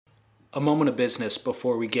A moment of business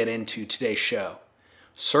before we get into today's show.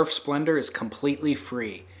 Surf Splendor is completely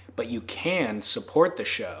free, but you can support the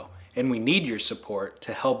show, and we need your support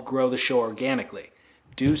to help grow the show organically.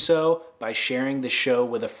 Do so by sharing the show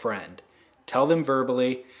with a friend. Tell them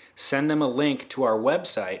verbally, send them a link to our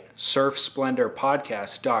website,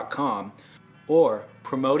 surfsplendorpodcast.com, or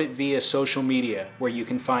promote it via social media where you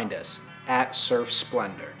can find us, at Surf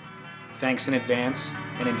Splendor. Thanks in advance,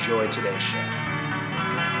 and enjoy today's show.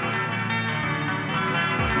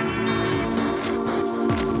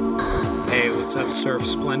 Hey, what's up, Surf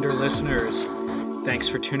Splendor listeners? Thanks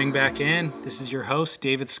for tuning back in. This is your host,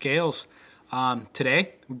 David Scales.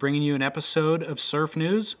 Today, we're bringing you an episode of Surf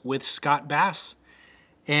News with Scott Bass.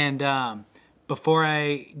 And before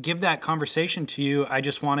I give that conversation to you, I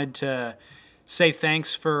just wanted to say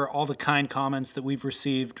thanks for all the kind comments that we've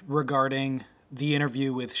received regarding the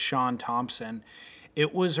interview with Sean Thompson.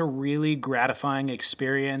 It was a really gratifying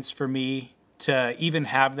experience for me to even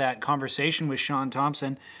have that conversation with Sean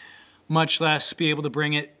Thompson, much less be able to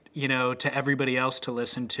bring it, to everybody else to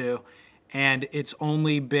listen to. And it's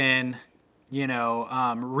only been,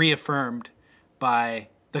 reaffirmed by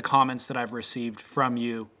the comments that I've received from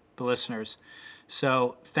you, the listeners.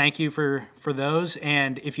 So thank you for those.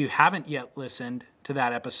 And if you haven't yet listened to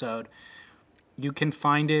that episode, you can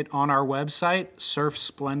find it on our website,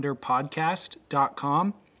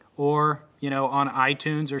 surfsplendorpodcast.com, or, on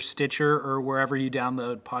iTunes or Stitcher or wherever you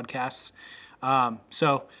download podcasts.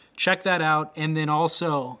 So check that out, and then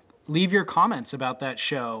also leave your comments about that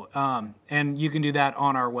show. And you can do that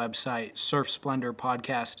on our website, Surf Splendor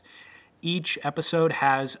Podcast. Each episode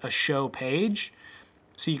has a show page,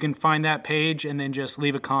 so you can find that page and then just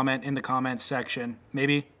leave a comment in the comments section.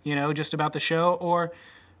 Maybe, just about the show or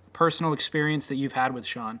personal experience that you've had with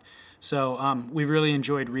Sean. So we've really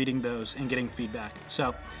enjoyed reading those and getting feedback.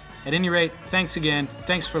 So at any rate, thanks again.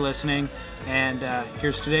 Thanks for listening. And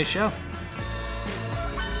here's today's show.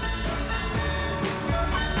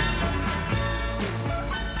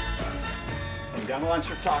 Down the Line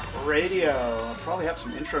Surf Talk Radio. I'll probably have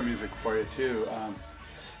some intro music for you too.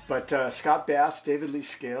 But Scott Bass, David Lee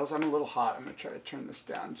Scales. I'm a little hot. I'm going to try to turn this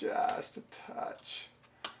down just a touch.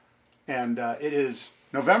 And it is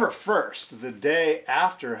November 1st, the day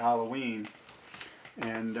after Halloween.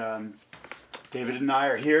 And David and I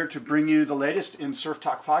are here to bring you the latest in Surf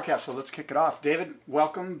Talk podcast. So let's kick it off. David,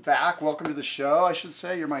 welcome back. Welcome to the show, I should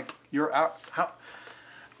say.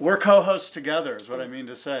 We're co-hosts together, is what I mean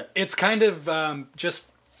to say. It's kind of just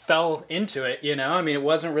fell into it, it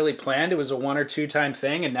wasn't really planned. It was a 1 or 2 time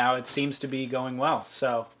thing, and now it seems to be going well.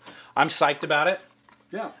 So I'm psyched about it.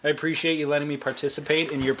 Yeah. I appreciate you letting me participate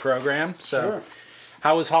in your program. So, sure.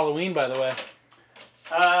 How was Halloween, by the way?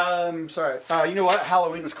 Sorry. You know what?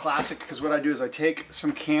 Halloween was classic because what I do is I take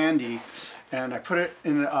some candy and I put it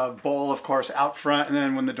in a bowl, of course, out front, and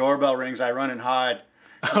then when the doorbell rings, I run and hide.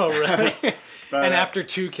 Oh, really? But, and after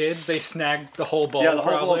 2 kids, they snagged the whole bowl. Yeah, the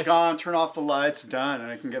whole bowl's gone. Turn off the lights, done, and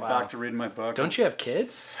I can get back to reading my book. Don't you have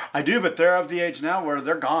kids? I do, but they're of the age now where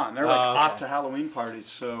they're gone. They're off to Halloween parties.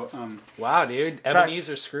 So. Wow, dude,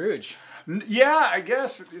 Ebenezer Scrooge. Yeah, I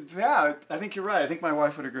guess. Yeah, I think you're right. I think my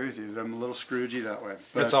wife would agree with you. I'm a little Scroogey that way.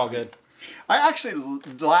 But it's all good. Last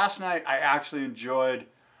night I enjoyed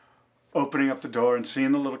opening up the door and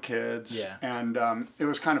seeing the little kids. Yeah. And it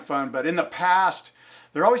was kind of fun. But in the past,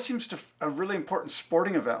 there always seems to a really important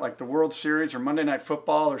sporting event like the World Series or Monday Night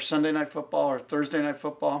Football or Sunday Night Football or Thursday Night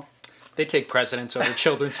Football. They take precedence over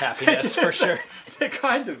children's happiness for sure. They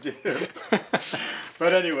kind of do.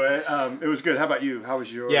 But anyway, it was good. How about you? How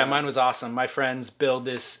was your... Yeah, mine was awesome. My friends build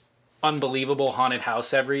this unbelievable haunted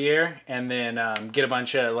house every year and then get a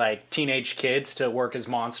bunch of teenage kids to work as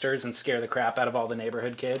monsters and scare the crap out of all the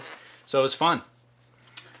neighborhood kids. So it was fun.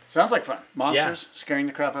 Sounds like fun. Monsters, scaring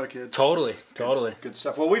the crap out of kids. Totally. Good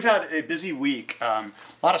stuff. Well, we've had a busy week. A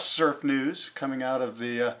lot of surf news coming out of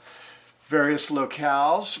the various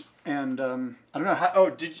locales. And I don't know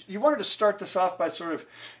how... you wanted to start this off by sort of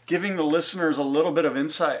giving the listeners a little bit of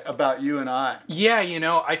insight about you and I. Yeah,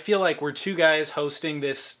 I feel like we're 2 guys hosting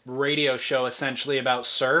this radio show essentially about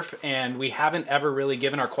surf, and we haven't ever really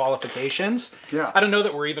given our qualifications. Yeah. I don't know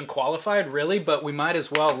that we're even qualified, really, but we might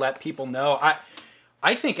as well let people know.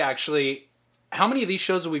 I think, actually, how many of these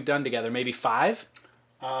shows have we done together? Maybe 5?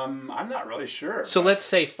 I'm not really sure. So let's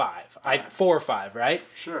say 5. 4 or 5, right?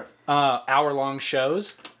 Sure. Hour-long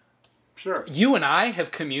shows. Sure. You and I have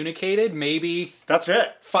communicated maybe... That's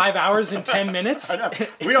it. 5 hours and 10 minutes. I know.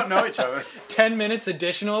 We don't know each other. 10 minutes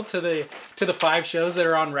additional to the 5 shows that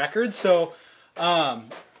are on record. So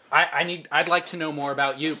I'd like to know more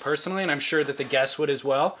about you personally, and I'm sure that the guests would as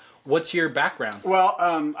well. What's your background? Well,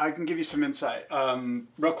 I can give you some insight.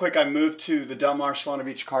 Real quick, I moved to the Del Mar, Solana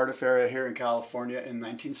Beach, Cardiff area here in California in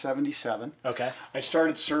 1977. Okay. I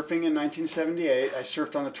started surfing in 1978. I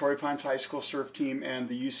surfed on the Torrey Pines High School surf team and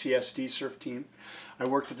the UCSD surf team. I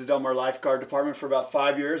worked at the Del Mar Lifeguard Department for about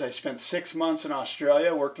 5 years. I spent 6 months in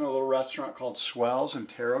Australia, worked in a little restaurant called Swells in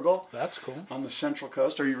Terrigal. That's cool. On the Central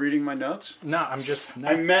Coast. Are you reading my notes? No, I'm just... No.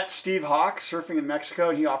 I met Steve Hawk surfing in Mexico,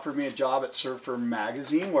 and he offered me a job at Surfer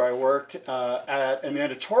Magazine, where I worked at an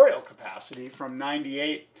editorial capacity from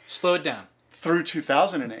 98 Slow it down. through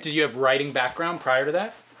 2008. Did you have writing background prior to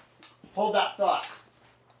that? Hold that thought.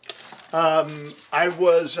 I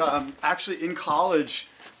was actually in college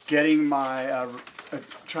getting my...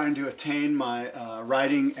 trying to attain my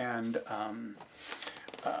writing and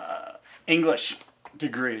English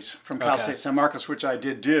degrees from Cal State San Marcos, which I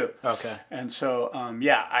did do. Okay. And so,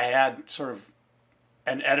 I had sort of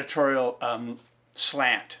an editorial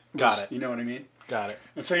slant. Got it. You know what I mean? Got it.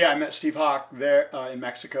 And so, I met Steve Hawk there in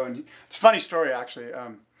Mexico. And it's a funny story, actually.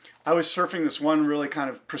 I was surfing this one really kind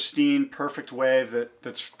of pristine, perfect wave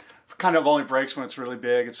that's kind of only breaks when it's really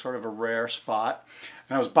big. It's sort of a rare spot.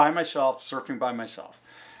 And I was by myself, surfing by myself.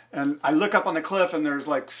 And I look up on the cliff, and there's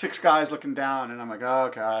like 6 guys looking down. And I'm like,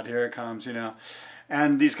 oh, God, here it comes,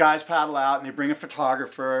 And these guys paddle out, and they bring a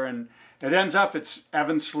photographer. And it ends up it's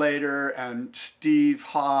Evan Slater and Steve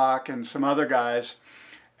Hawk and some other guys.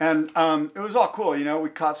 And it was all cool, We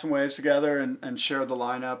caught some waves together and shared the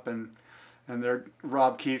lineup. And there,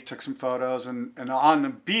 Rob Keith took some photos. And on the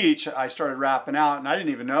beach, I started rapping out. And I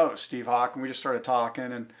didn't even know it was Steve Hawk. And we just started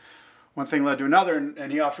talking. And one thing led to another,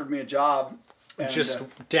 and he offered me a job. And, just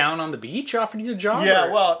down on the beach offered you a job? Yeah,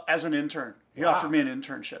 or? well, as an intern. He offered me an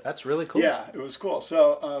internship. That's really cool. Yeah, it was cool.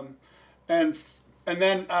 So, and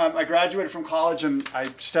then I graduated from college, and I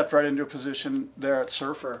stepped right into a position there at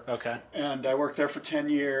Surfer. Okay. And I worked there for 10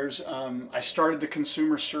 years. I started the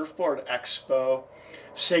Consumer Surfboard Expo,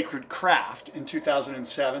 Sacred Craft, in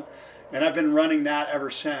 2007, and I've been running that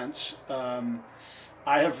ever since.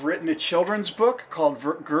 I have written a children's book called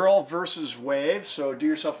Girl vs. Wave, so do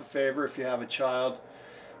yourself a favor if you have a child,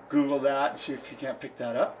 Google that and see if you can't pick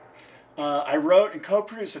that up. I wrote and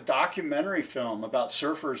co-produced a documentary film about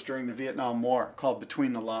surfers during the Vietnam War called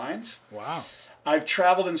Between the Lines. Wow. I've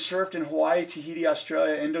traveled and surfed in Hawaii, Tahiti,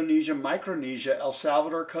 Australia, Indonesia, Micronesia, El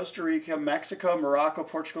Salvador, Costa Rica, Mexico, Morocco,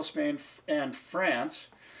 Portugal, Spain, and France.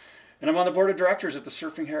 And I'm on the board of directors at the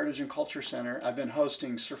Surfing Heritage and Culture Center. I've been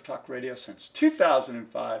hosting Surf Talk Radio since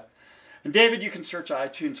 2005. And David, you can search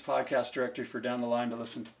iTunes podcast directory for Down the Line to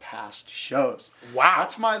listen to past shows. Wow.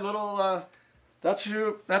 That's my little,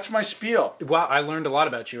 that's my spiel. Wow, I learned a lot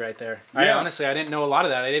about you right there. Yeah. I didn't know a lot of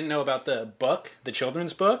that. I didn't know about the book, the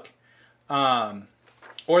children's book, or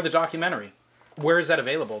the documentary. Where is that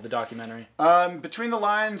available, the documentary?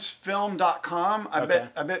 BetweenTheLinesFilm.com. I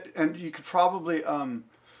bet, and you could probably...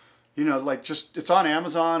 it's on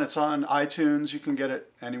Amazon, it's on iTunes, you can get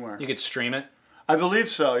it anywhere. You could stream it? I believe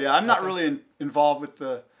so, yeah. I'm not really involved with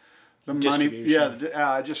the money. Distribution.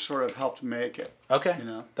 Yeah, I just sort of helped make it. Okay.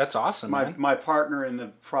 That's awesome, man. My partner in the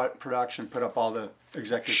production put up all the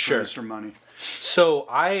executive producer money. So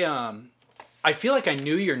I feel like I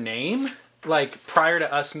knew your name, like, prior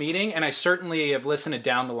to us meeting, and I certainly have listened to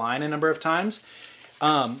Down the Line a number of times.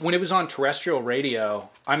 When it was on terrestrial radio,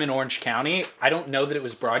 I'm in Orange County. I don't know that it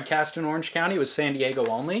was broadcast in Orange County. It was San Diego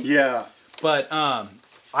only. Yeah. But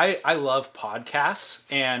I love podcasts,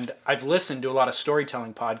 and I've listened to a lot of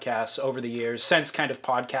storytelling podcasts over the years since kind of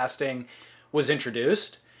podcasting was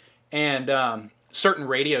introduced. And certain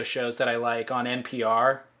radio shows that I like on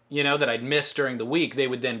NPR, that I'd missed during the week, they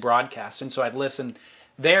would then broadcast. And so I'd listen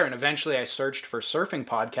there, and eventually I searched for surfing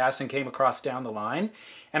podcasts and came across Down the Line.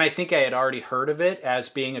 And I think I had already heard of it as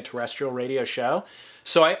being a terrestrial radio show.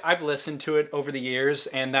 So I've listened to it over the years,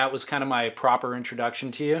 and that was kind of my proper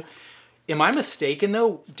introduction to you. Am I mistaken,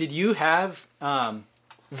 though? Did you have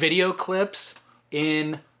video clips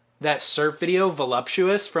in that surf video,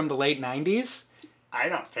 Voluptuous, from the late 90s? I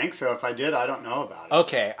don't think so. If I did, I don't know about it.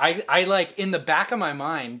 Okay. I like, in the back of my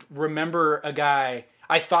mind, remember a guy...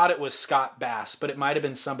 I thought it was Scott Bass, but it might have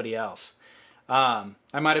been somebody else. I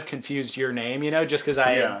might have confused your name, just because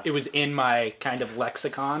it was in my kind of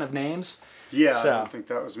lexicon of names. Yeah, so. I don't think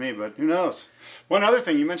that was me, but who knows? One other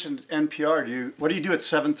thing, you mentioned NPR. What do you do at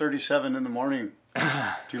 7:37 in the morning? Do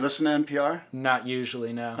you listen to NPR? Not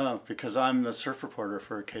usually, no. Oh, because I'm the surf reporter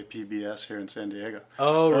for KPBS here in San Diego.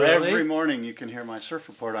 Oh, so really? Every morning you can hear my surf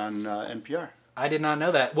report on NPR. I did not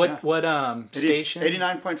know that. What station?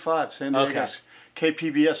 89.5, San Diego's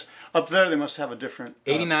KPBS. Up there they must have a different...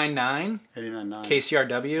 89.9? 89.9.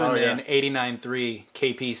 KCRW, and then 89.3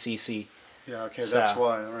 KPCC. Yeah, okay, So, that's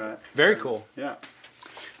why. All right. Very cool. Yeah.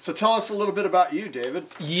 So tell us a little bit about you, David.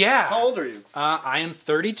 Yeah. How old are you? I am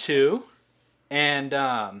 32, and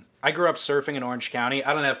I grew up surfing in Orange County.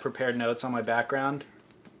 I don't have prepared notes on my background,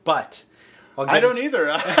 but I don't either.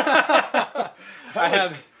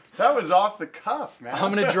 That was off the cuff, man.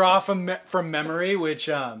 I'm going to draw from memory, which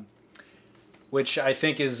I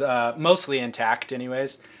think is mostly intact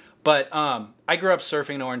anyways. But I grew up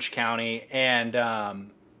surfing in Orange County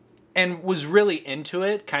and was really into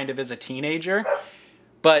it kind of as a teenager,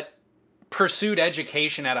 but pursued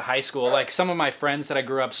education at a high school. Like some of my friends that I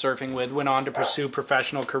grew up surfing with went on to pursue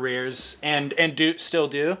professional careers and still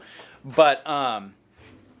do. But I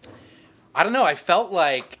don't know, I felt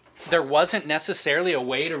like there wasn't necessarily a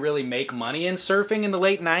way to really make money in surfing in the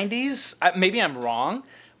late 90s. Maybe I'm wrong,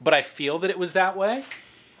 but I feel that it was that way.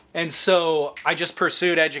 And so I just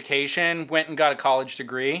pursued education, went and got a college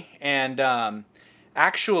degree, and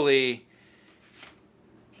actually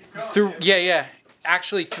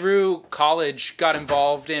through college got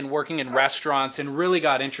involved in working in restaurants and really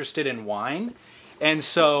got interested in wine. And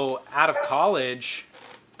so out of college,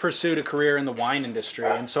 pursued a career in the wine industry.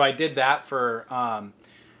 And so I did that for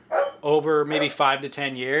over maybe 5 to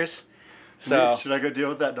 10 years. So should I go deal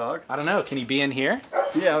with that dog? I don't know. Can he be in here?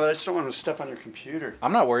 Yeah, but I just don't want him to step on your computer.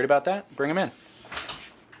 I'm not worried about that. Bring him in.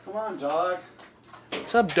 Come on, dog.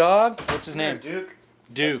 What's up, dog? What's his name? Duke.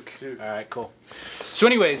 Duke. Duke. All right, cool. So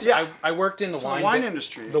anyways, Yeah. I worked in the wine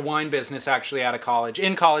industry. The wine business actually out of college,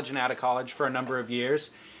 in college and out of college for a number of years.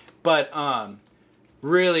 But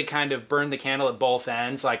really kind of burned the candle at both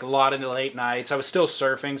ends, like a lot of the late nights. I was still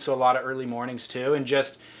surfing, so a lot of early mornings too, and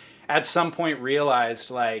just at some point realized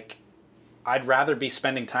like I'd rather be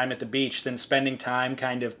spending time at the beach than spending time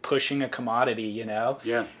kind of pushing a commodity, you know?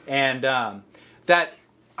 Yeah. And that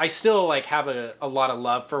I still like have a lot of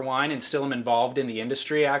love for wine and still am involved in the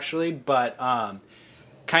industry actually, but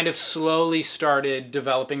kind of slowly started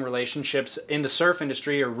developing relationships in the surf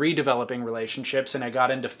industry or redeveloping relationships, and I got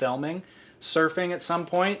into filming surfing at some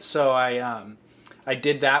point. So I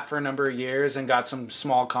did that for a number of years and got some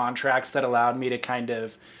small contracts that allowed me to kind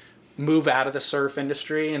of move out of the surf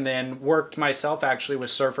industry, and then worked myself actually with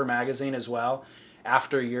Surfer Magazine as well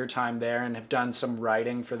after a year time there, and have done some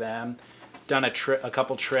writing for them, done a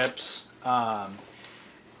couple trips,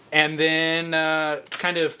 and then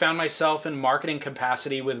kind of found myself in marketing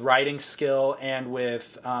capacity with writing skill and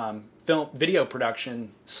with video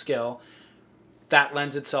production skill. That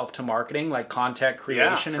lends itself to marketing, like content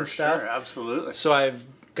creation and stuff. Sure, absolutely. So I've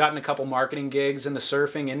gotten a couple marketing gigs in the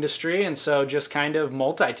surfing industry, and so just kind of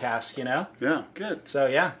multitask, you know? Yeah, good. So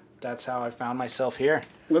yeah, that's how I found myself here.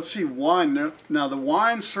 Let's see, wine. Now the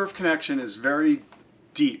wine surf connection is very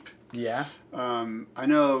deep. Yeah. I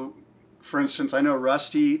know, for instance,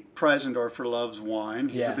 Rusty Preisendorfer loves wine.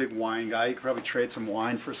 He's a big wine guy. You could probably trade some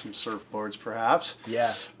wine for some surfboards, perhaps.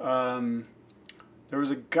 Yeah. There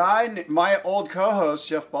was a guy, my old co-host,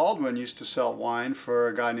 Jeff Baldwin, used to sell wine for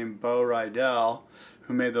a guy named Bo Rydell,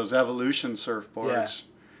 who made those Evolution surfboards.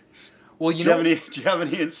 Yeah. Well, do you have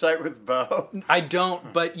any insight with Bo? I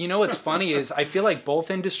don't, but you know what's funny is I feel like both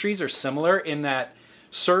industries are similar in that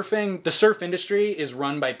the surf industry is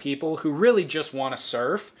run by people who really just want to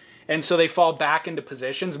surf, and so they fall back into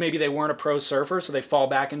positions. Maybe they weren't a pro surfer, so they fall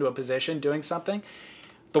back into a position doing something.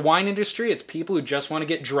 The wine industry, it's people who just want to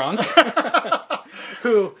get drunk,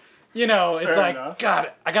 who, you know, it's Fair like, enough.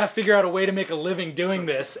 God, I got to figure out a way to make a living doing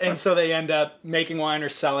this. And so they end up making wine or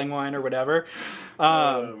selling wine or whatever.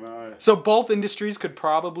 So both industries could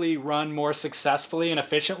probably run more successfully and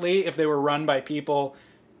efficiently if they were run by people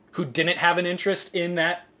who didn't have an interest in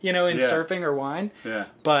that, you know, in surfing or wine. Yeah.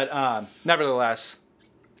 But nevertheless,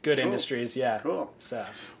 good industries, yeah. Cool. So.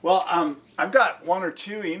 Well, I've got one or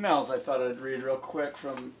two emails I thought I'd read real quick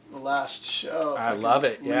from the last show. I love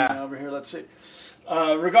it, yeah. Over here, let's see.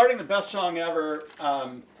 Regarding the best song ever,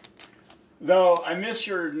 though I miss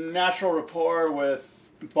your natural rapport with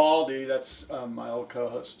Baldy, that's my old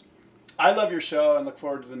co-host. I love your show and look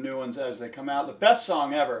forward to the new ones as they come out. The best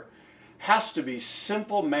song ever has to be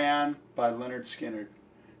Simple Man by Lynyrd Skynyrd.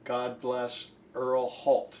 God bless Earl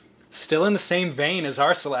Holt. Still in the same vein as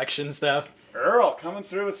our selections, though. Earl coming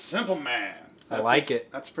through with Simple Man. I like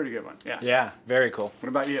it. That's a pretty good one. Yeah. Yeah, very cool. What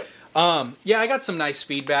about you? Yeah, I got some nice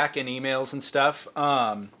feedback and emails and stuff.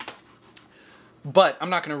 But I'm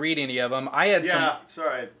not going to read any of them. I had some.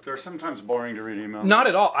 Sorry. They're sometimes boring to read emails. Not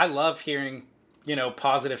at all. I love hearing, you know,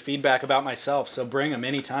 positive feedback about myself. So bring them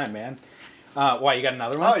anytime, man. Why, you got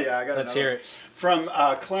another one? Oh, yeah, I got Let's another hear one. it. From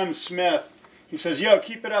Clem Smith. He says, yo,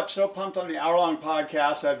 keep it up. So pumped on the hour-long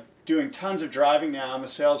podcast. I'm doing tons of driving now. I'm a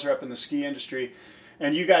sales rep in the ski industry.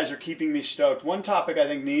 and you guys are keeping me stoked. One topic I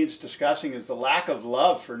think needs discussing is the lack of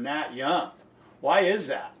love for Nat Young. Why is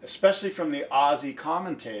that? Especially from the Aussie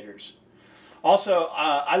commentators. Also,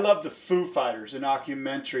 I love the Foo Fighters, an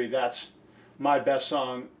documentary. That's my best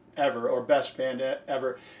song ever, or best band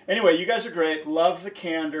ever. Anyway, you guys are great. Love the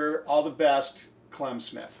candor. All the best, Clem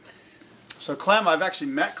Smith. So Clem, I've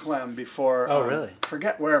actually met Clem before. Oh, really?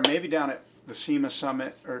 Forget where. Maybe down at the SEMA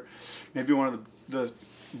Summit, or maybe one of the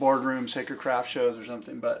boardroom Sacred Craft shows or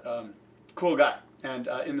something. But cool guy, and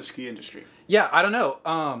in the ski industry. Yeah, I don't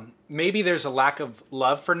know. Maybe there's a lack of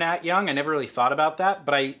love for Nat Young. I never really thought about that,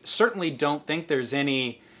 but I certainly don't think there's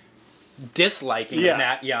any disliking of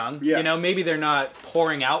Nat Young. Yeah. You know, maybe they're not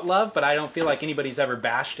pouring out love, but I don't feel like anybody's ever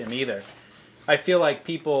bashed him either. I feel like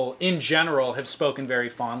people in general have spoken very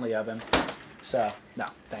fondly of him. So, no,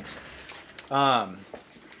 thanks. I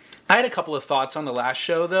had a couple of thoughts on the last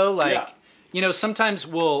show, though. You know, sometimes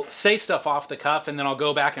we'll say stuff off the cuff and then I'll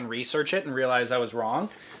go back and research it and realize I was wrong.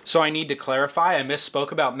 So I need to clarify. I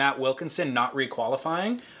misspoke about Matt Wilkinson not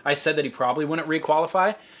requalifying. I said that he probably wouldn't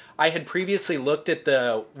requalify. I had previously looked at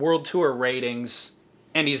the World Tour ratings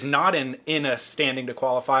and he's not in a standing to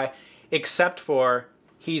qualify, except for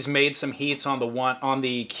he's made some heats on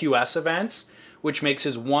the QS events, which makes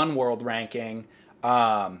his one world ranking.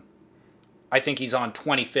 I think he's on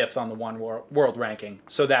 25th on the one world ranking.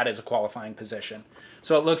 So that is a qualifying position.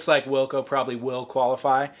 So it looks like Wilco probably will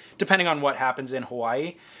qualify, depending on what happens in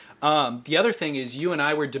Hawaii. The other thing is, you and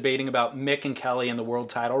I were debating about Mick and Kelly in the world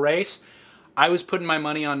title race. I was putting my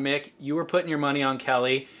money on Mick. You were putting your money on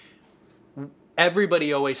Kelly.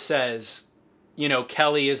 Everybody always says, you know,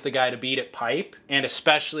 Kelly is the guy to beat at pipe. And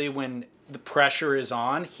especially when the pressure is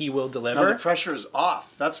on, he will deliver. No, the pressure is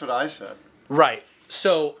off. That's what I said. Right.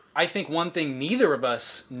 So I think one thing neither of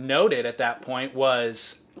us noted at that point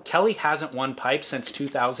was Kelly hasn't won pipe since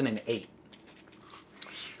 2008.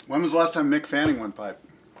 When was the last time Mick Fanning won pipe?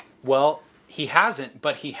 Well, he hasn't,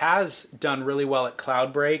 but he has done really well at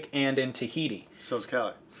Cloudbreak and in Tahiti. So's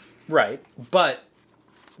Kelly. Right. But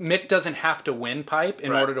Mick doesn't have to win pipe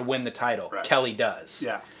in order to win the title. Right. Kelly does.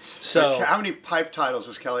 Yeah. So how many pipe titles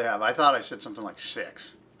does Kelly have? I thought I said something like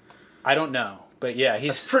 6. I don't know. But yeah, he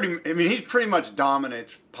pretty much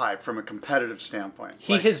dominates pipe from a competitive standpoint.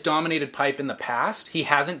 He has dominated pipe in the past. He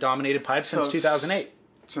hasn't dominated pipe since 2008.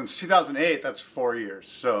 Since 2008, that's 4 years.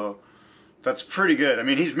 So that's pretty good. I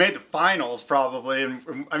mean, he's made the finals probably,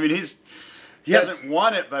 and I mean he hasn't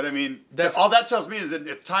won it, but I mean all that tells me is that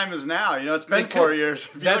its time is now. You know, it's been 4 years.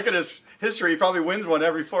 If you look at his history, he probably wins one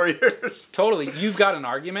every 4 years. Totally, you've got an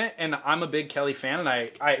argument, and I'm a big Kelly fan, and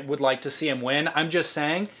I would like to see him win. I'm just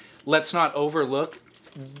saying, let's not overlook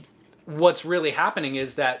what's really happening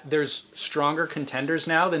is that there's stronger contenders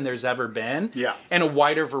now than there's ever been. Yeah. And a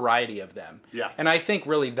wider variety of them. Yeah. And I think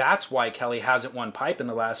really that's why Kelly hasn't won pipe in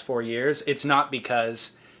the last 4 years. It's not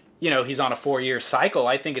because, you know, he's on a 4-year cycle.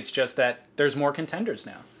 I think it's just that there's more contenders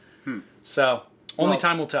now. So only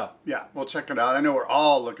time will tell. Yeah, we'll check it out. I know we're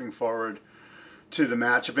all looking forward to the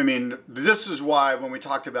matchup. I mean, this is why when we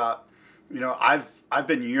talked about, you know, I've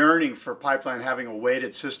been yearning for Pipeline having a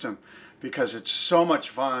weighted system because it's so much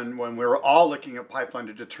fun when we're all looking at Pipeline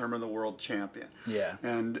to determine the world champion. Yeah.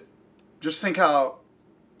 And just think how,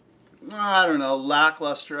 I don't know,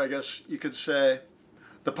 lackluster, I guess you could say,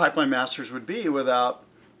 the Pipeline Masters would be without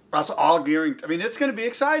us all gearing. I mean, it's going to be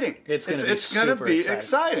exciting. It's going to be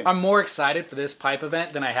exciting. I'm more excited for this pipe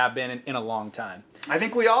event than I have been in a long time. I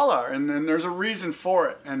think we all are, and there's a reason for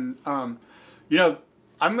it. And, you know,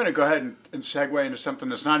 I'm going to go ahead and segue into something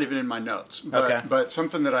that's not even in my notes, but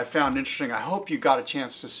something that I found interesting. I hope you got a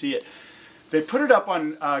chance to see it. They put it up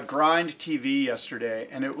on Grind TV yesterday,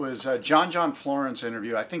 and it was a John Florence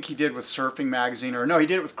interview. I think he did with Surfing Magazine, or no, he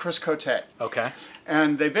did it with Chris Cote. Okay.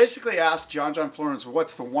 And they basically asked John Florence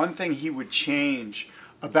what's the one thing he would change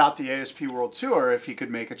about the ASP World Tour if he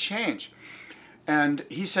could make a change. And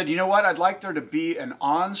he said, you know what, I'd like there to be an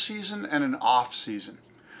on-season and an off-season,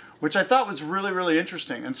 which I thought was really, really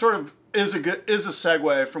interesting and sort of is a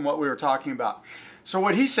segue from what we were talking about. So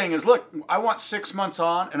what he's saying is, look, I want 6 months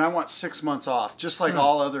on and I want 6 months off, just like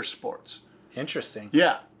all other sports. Interesting.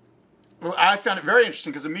 Yeah. Well, I found it very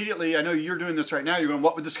interesting because immediately, I know you're doing this right now, you're going,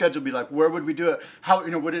 what would the schedule be like? Where would we do it? How,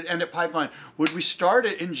 you know, would it end at Pipeline? Would we start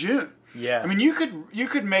it in June? Yeah. I mean, you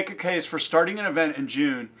could make a case for starting an event in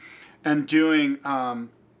June and doing,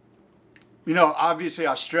 you know, obviously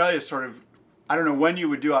Australia sort of, I don't know when you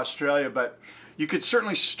would do Australia, but you could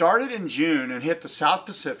certainly start it in June and hit the South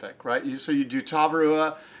Pacific, right? So you do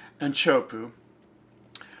Tavarua and Chopu.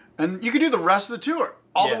 And you could do the rest of the tour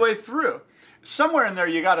all the way through. Somewhere in there,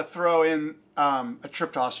 you got to throw in a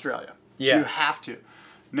trip to Australia. Yeah. You have to.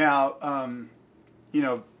 Now,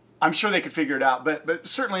 I'm sure they could figure it out, but it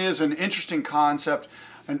certainly is an interesting concept,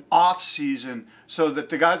 an off season, so that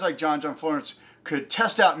the guys like John Florence could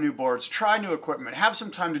test out new boards, try new equipment, have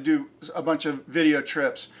some time to do a bunch of video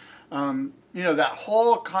trips. That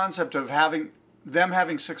whole concept of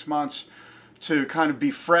having 6 months to kind of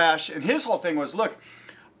be fresh. And his whole thing was, look,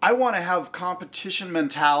 I want to have competition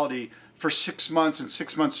mentality for 6 months and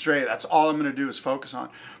 6 months straight. That's all I'm going to do is focus on.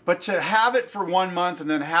 But to have it for 1 month and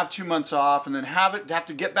then have 2 months off and then have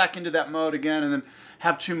to get back into that mode again and then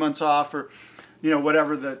have 2 months off or,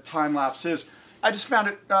 whatever the time lapse is. I just found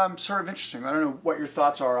it sort of interesting. I don't know what your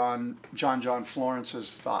thoughts are on John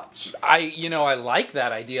Florence's thoughts. I like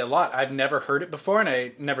that idea a lot. I've never heard it before, and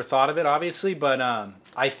I never thought of it, obviously, but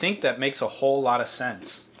I think that makes a whole lot of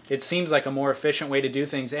sense. It seems like a more efficient way to do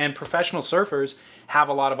things, and professional surfers have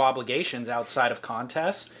a lot of obligations outside of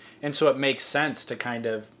contests, and so it makes sense to kind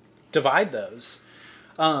of divide those.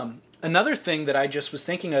 Another thing that I just was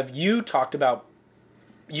thinking of, you've talked about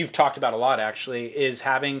a lot actually, is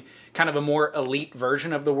having kind of a more elite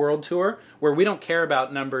version of the World Tour where we don't care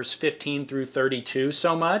about numbers 15 through 32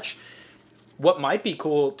 so much. What might be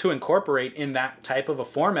cool to incorporate in that type of a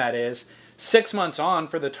format is 6 months on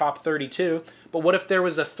for the top 32, but what if there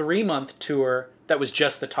was a 3-month tour that was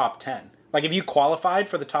just the top 10? Like if you qualified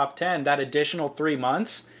for the top 10, that additional 3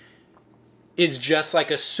 months is just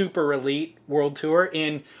like a super elite world tour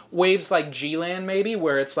in waves like G-Land maybe,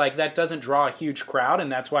 where it's like that doesn't draw a huge crowd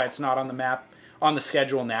and that's why it's not on the map, on the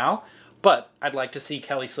schedule now. But I'd like to see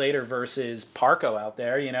Kelly Slater versus Parco out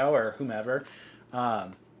there, or whomever.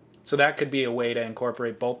 So that could be a way to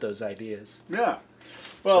incorporate both those ideas. Yeah.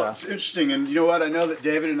 Well, It's interesting. And you know what? I know that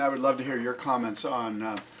David and I would love to hear your comments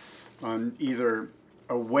on either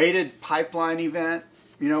a weighted pipeline event,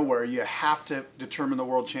 where you have to determine the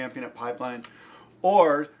world champion at Pipeline,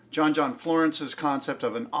 or John Florence's concept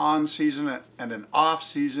of an on-season and an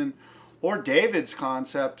off-season, or David's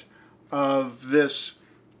concept of this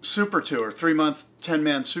super tour, 3-month,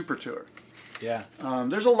 10-man super tour. Yeah.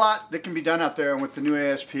 There's a lot that can be done out there, and with the new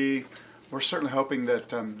ASP, we're certainly hoping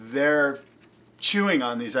that they're chewing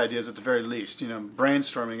on these ideas at the very least,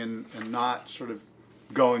 brainstorming and not sort of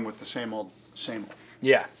going with the same old.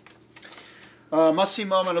 Yeah. Must-see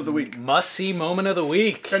moment of the week. Must-see moment of the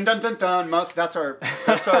week. Dun dun dun dun. That's our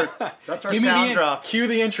sound drop. Cue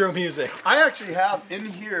the intro music. I actually have in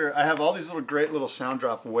here. I have all these great little sound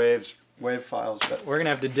drop wave files. But we're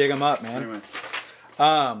gonna have to dig them up, man. Anyway,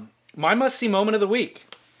 my must-see moment of the week.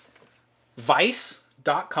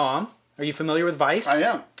 Vice.com. Are you familiar with Vice? I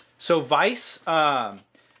am. So Vice,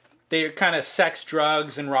 they're kind of sex,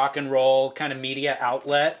 drugs, and rock and roll kind of media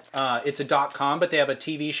outlet. It's a .com, but they have a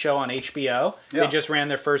TV show on HBO. Yeah. They just ran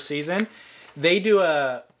their first season. They do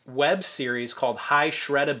a web series called High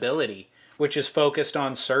Shreddability, which is focused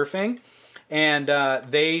on surfing. And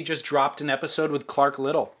they just dropped an episode with Clark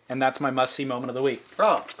Little, and that's my must-see moment of the week.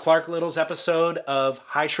 Oh. Clark Little's episode of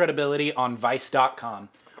High Shreddability on Vice.com.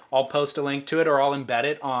 I'll post a link to it, or I'll embed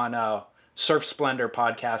it on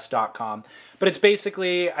surfsplendorpodcast.com. But it's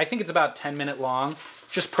basically, I think it's about 10-minute long,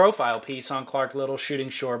 just profile piece on Clark Little shooting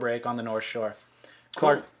shore break on the North Shore.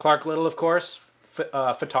 Clark Little, of course,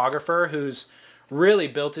 photographer who's really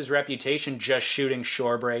built his reputation just shooting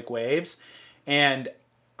shore break waves. And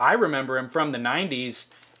I remember him from the 90s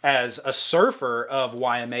as a surfer of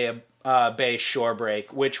Waimea Bay shore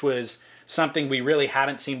break, which was something we really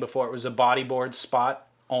hadn't seen before. It was a bodyboard spot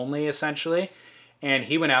only, essentially. And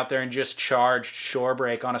he went out there and just charged shore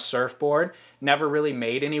break on a surfboard. Never really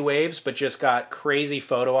made any waves, but just got crazy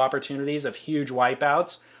photo opportunities of huge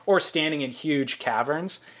wipeouts or standing in huge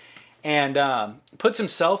caverns. And puts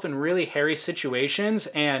himself in really hairy situations.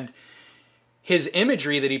 And his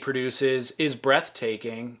imagery that he produces is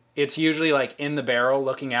breathtaking. It's usually like in the barrel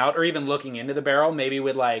looking out, or even looking into the barrel, maybe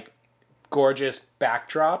with like gorgeous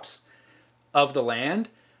backdrops of the land.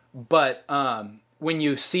 But when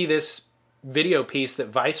you see this video piece that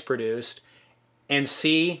Vice produced and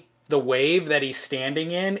see the wave that he's standing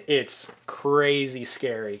in, it's crazy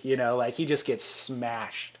scary. Like he just gets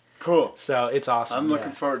smashed. Cool. So it's awesome. I'm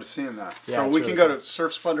looking forward to seeing that. Yeah, so we really can go to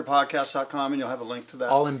surfsplendorpodcast.com and you'll have a link to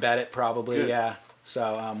that. I'll embed it probably. Good. Yeah.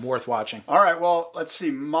 So worth watching. All right. Well, let's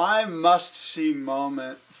see. My must-see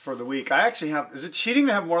moment for the week. I actually have. Is it cheating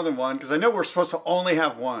to have more than one? Because I know we're supposed to only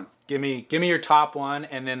have one. Give me your top one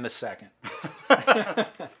and then the second.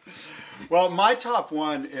 Well, my top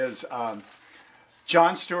one is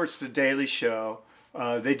Jon Stewart's The Daily Show.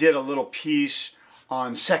 They did a little piece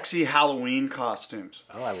on sexy Halloween costumes.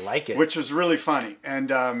 Oh, I like it. Which was really funny.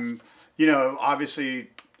 And,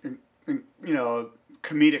 obviously,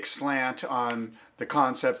 comedic slant on the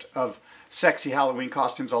concept of sexy Halloween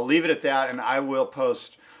costumes. I'll leave it at that, and I will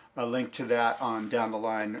post a link to that on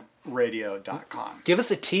downthelineradio.com. Give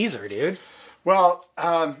us a teaser, dude. Well,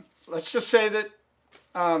 let's just say that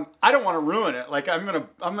I don't want to ruin it. Like I'm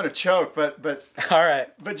gonna choke, but all right.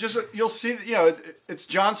 But just you'll see, it's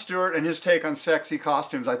Jon Stewart and his take on sexy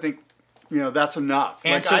costumes. I think, that's enough.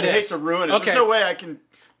 Answer I'd hate this. to ruin it. Okay. There's no way I can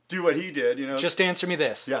do what he did. Just answer me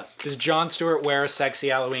this. Yes. Does Jon Stewart wear a sexy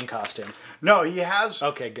Halloween costume? No, he has.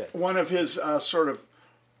 Okay, good. One of his sort of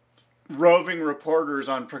roving reporters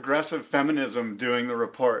on progressive feminism doing the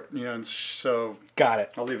report. And so Got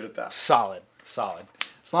it. I'll leave it at that. Solid.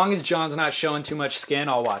 As long as John's not showing too much skin,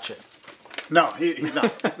 I'll watch it. No, he's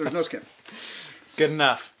not. There's no skin. Good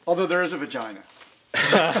enough. Although there is a vagina. All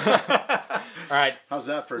right. How's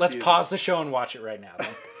that for a Let's teaser? pause the show and watch it right now, then.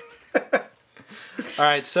 All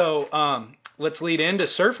right, so let's lead into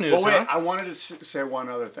surf news. Well, wait, huh? I wanted to say one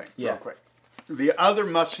other thing real Yeah. quick. The other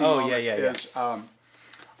must-see moment is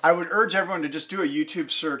I would urge everyone to just do a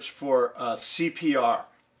YouTube search for CPR.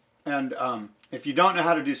 And if you don't know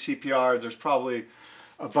how to do CPR, there's probably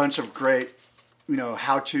a bunch of great,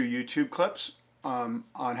 how-to YouTube clips on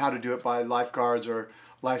how to do it by lifeguards or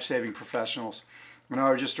life-saving professionals. And I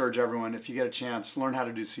would just urge everyone, if you get a chance, learn how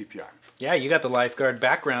to do CPR. Yeah, you got the lifeguard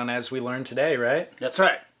background as we learned today, right? That's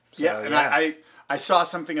right. So, yeah, and I saw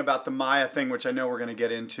something about the Maya thing, which I know we're going to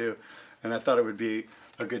get into, and I thought it would be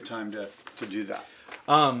a good time to do that.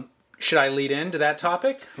 Should I lead into that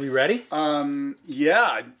topic? Are we ready? Yeah, I'm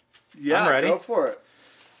ready. Go for it.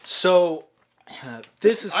 So,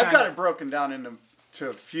 this is I've got it broken down into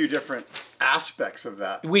a few different aspects of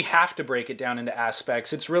that. We have to break it down into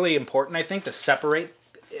aspects. It's really important, I think, to separate.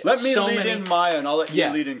 Let me lead in Maya, and I'll let you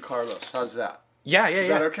lead in Carlos. How's that? Yeah. Is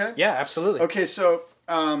that okay? Yeah, absolutely. Okay, so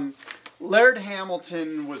Laird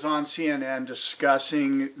Hamilton was on CNN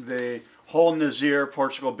discussing the whole Nazir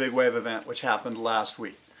Portugal Big Wave event, which happened last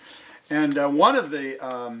week. And one of the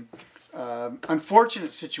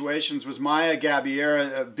unfortunate situations was Maya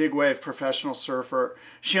Gabeira, a big wave professional surfer.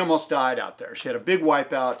 She almost died out there. She had a big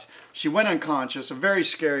wipeout. She went unconscious, a very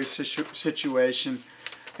scary situation.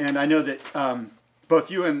 And I know that both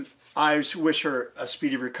you and I wish her a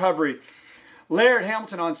speedy recovery. Laird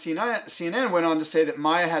Hamilton on CNN went on to say that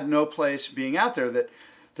Maya had no place being out there, that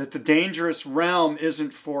the dangerous realm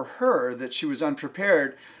isn't for her, that she was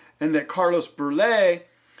unprepared, and that Carlos Burle,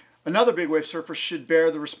 another big wave surfer, should bear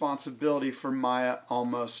the responsibility for Maya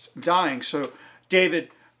almost dying. So, David,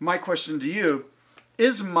 my question to you,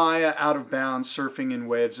 is Maya out of bounds surfing in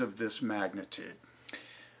waves of this magnitude?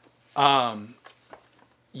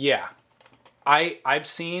 Yeah. I've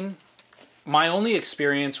seen, my only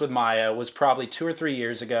experience with Maya was probably 2 or 3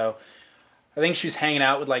 years ago. I think she was hanging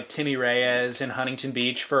out with like Timmy Reyes in Huntington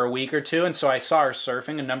Beach for a week or two, and so I saw her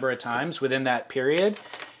surfing a number of times within that period.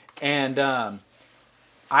 And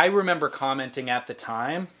I remember commenting at the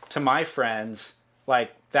time to my friends,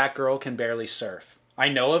 like, that girl can barely surf. I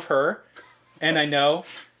know of her, and I know,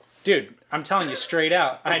 dude, I'm telling you straight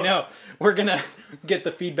out, I know. We're going to get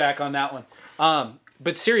the feedback on that one.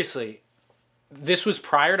 But seriously, this was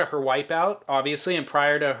prior to her wipeout, obviously, and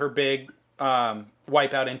prior to her big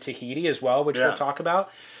wipeout in Tahiti as well, which we'll talk about.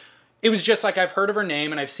 It was just like I've heard of her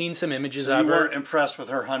name and I've seen some images of her. You weren't impressed with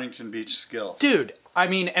her Huntington Beach skills. Dude, I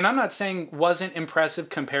mean, and I'm not saying wasn't impressive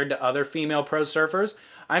compared to other female pro surfers.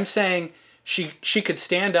 I'm saying she could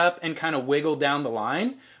stand up and kind of wiggle down the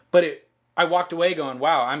line, but I walked away going,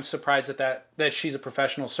 wow, I'm surprised that she's a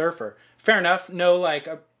professional surfer. Fair enough. No,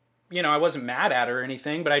 I wasn't mad at her or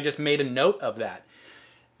anything, but I just made a note of that.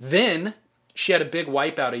 Then she had a big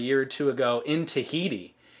wipeout a year or two ago in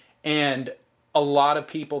Tahiti, and a lot of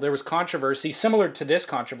people, there was controversy, similar to this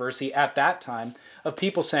controversy at that time, of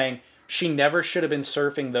people saying she never should have been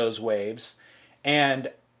surfing those waves.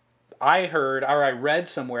 And I heard, or I read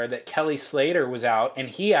somewhere, that Kelly Slater was out, and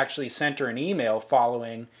he actually sent her an email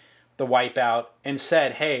following the wipeout and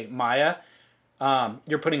said, hey, Maya,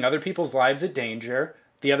 you're putting other people's lives at danger,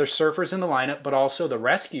 the other surfers in the lineup, but also the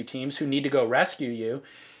rescue teams who need to go rescue you.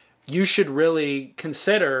 You should really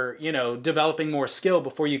consider, developing more skill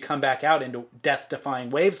before you come back out into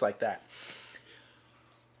death-defying waves like that.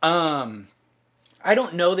 I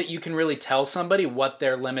don't know that you can really tell somebody what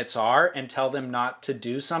their limits are and tell them not to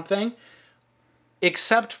do something,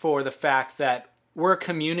 except for the fact that we're a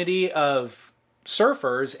community of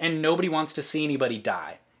surfers and nobody wants to see anybody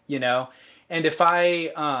die, And if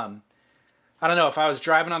I don't know, if I was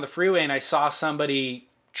driving on the freeway and I saw somebody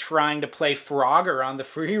trying to play Frogger on the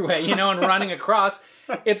freeway, and running across,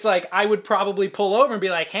 it's like I would probably pull over and be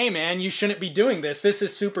like, hey man, you shouldn't be doing this. This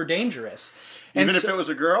is super dangerous. Even if it was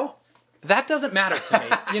a girl? that doesn't matter to me.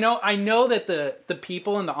 I know that the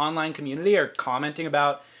people in the online community are commenting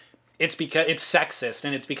about it's because it's sexist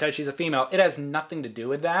and it's because she's a female. It has nothing to do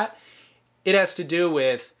with that. It has to do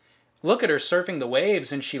with, look at her surfing the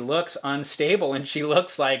waves and she looks unstable and she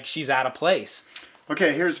looks like she's out of place.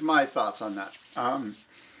 Okay, here's my thoughts on that.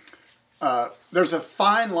 There's a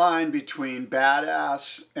fine line between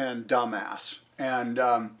badass and dumbass. And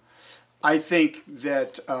I think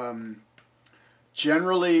that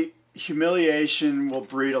generally humiliation will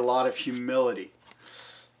breed a lot of humility.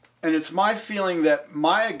 And it's my feeling that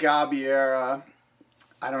Maya Gabeira,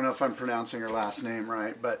 I don't know if I'm pronouncing her last name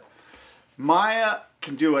right, but Maya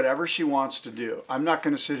can do whatever she wants to do. I'm not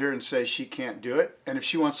going to sit here and say she can't do it. And if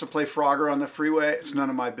she wants to play Frogger on the freeway, it's none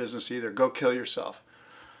of my business either. Go kill yourself.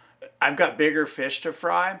 I've got bigger fish to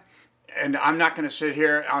fry, and I'm not going to sit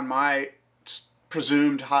here on my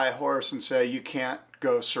presumed high horse and say you can't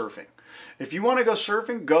go surfing. If you want to go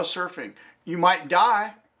surfing, go surfing. You might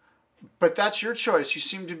die, but that's your choice. You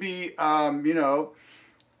seem to be, of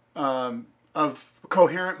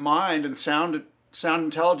coherent mind and sound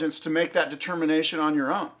intelligence to make that determination on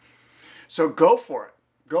your own. So go for it.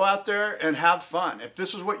 Go out there and have fun. If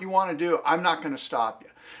this is what you want to do, I'm not going to stop you.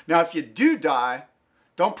 Now, if you do die,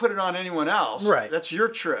 don't put it on anyone else. Right. That's your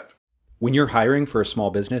trip. When you're hiring for a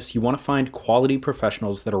small business, you want to find quality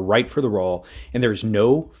professionals that are right for the role, and there's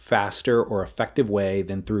no faster or effective way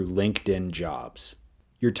than through LinkedIn Jobs.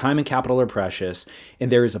 Your time and capital are precious,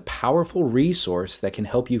 and there is a powerful resource that can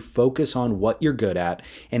help you focus on what you're good at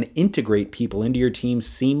and integrate people into your team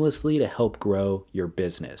seamlessly to help grow your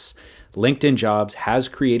business. LinkedIn Jobs has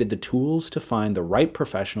created the tools to find the right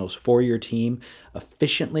professionals for your team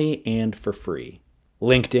efficiently and for free.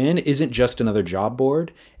 LinkedIn isn't just another job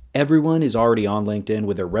board. Everyone is already on LinkedIn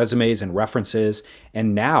with their resumes and references,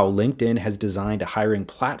 and now LinkedIn has designed a hiring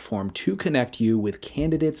platform to connect you with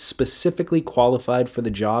candidates specifically qualified for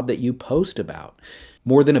the job that you post about.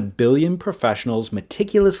 More than 1 billion professionals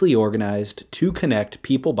meticulously organized to connect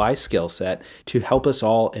people by skill set to help us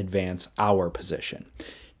all advance our position.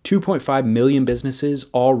 2.5 million businesses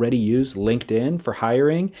already use LinkedIn for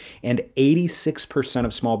hiring, and 86%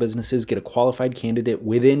 of small businesses get a qualified candidate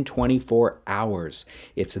within 24 hours.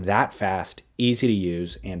 It's that fast, easy to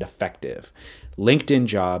use, and effective. LinkedIn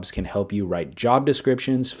Jobs can help you write job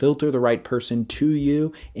descriptions, filter the right person to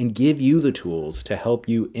you, and give you the tools to help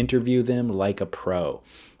you interview them like a pro.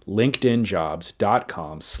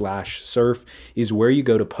 LinkedInjobs.com/surf is where you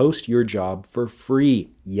go to post your job for free.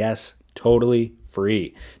 Yes, totally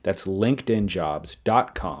free. That's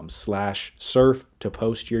linkedinjobs.com/surf to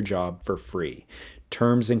post your job for free.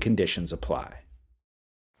 Terms and conditions apply.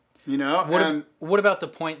 What about the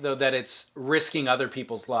point, though, that it's risking other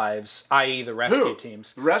people's lives, i.e. the rescue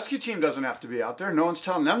teams? The rescue team doesn't have to be out there. No one's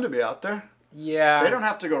telling them to be out there. Yeah. They don't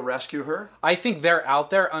have to go rescue her. I think they're out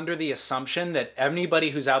there under the assumption that anybody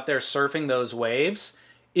who's out there surfing those waves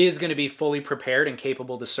is going to be fully prepared and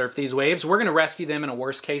capable to surf these waves. We're going to rescue them in a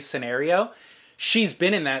worst case scenario. She's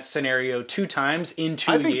been in that scenario 2 times in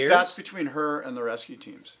 2 years. I think that's between her and the rescue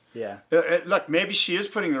teams. Yeah. Look, maybe she is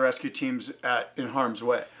putting the rescue teams in harm's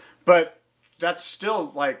way. But that's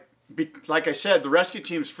still, like I said, the rescue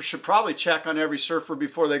teams should probably check on every surfer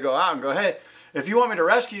before they go out and go, hey, if you want me to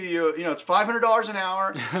rescue you, it's $500 an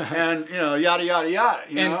hour and, yada, yada, yada.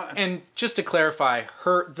 And just to clarify,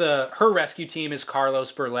 her rescue team is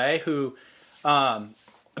Carlos Burley, who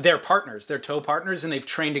they're partners. They're tow partners, and they've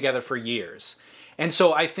trained together for years. And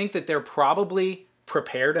so I think that they're probably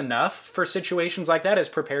prepared enough for situations like that, as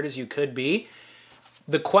prepared as you could be.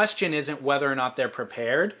 The question isn't whether or not they're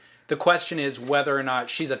prepared. The question is whether or not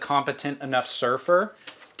she's a competent enough surfer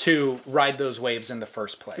to ride those waves in the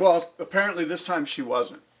first place. Well, apparently this time she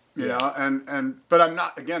wasn't, you know, but I'm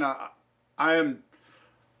not, again, I'm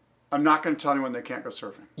not going to tell anyone they can't go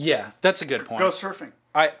surfing. Yeah, that's a good point. Go surfing.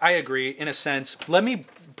 I agree in a sense. Let me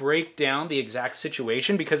break down the exact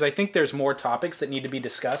situation because I think there's more topics that need to be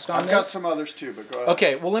discussed on this. I've got some others too, but go ahead.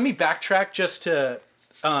 Okay, well, let me backtrack just to,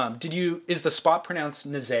 is the spot pronounced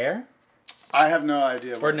Nazaire? I have no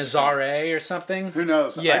idea. Or Nazare or something? Who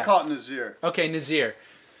knows? Yeah. I call it Nazir. Okay, Nazir.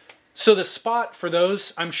 So the spot, for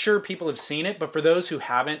those, I'm sure people have seen it, but for those who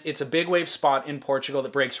haven't, it's a big wave spot in Portugal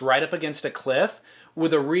that breaks right up against a cliff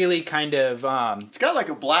with a really kind of... It's got like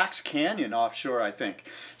a Black's Canyon offshore, I think.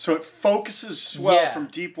 So it focuses swell from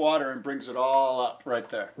deep water and brings it all up right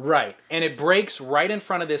there. Right. And it breaks right in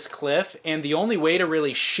front of this cliff, and the only way to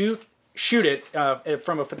really shoot it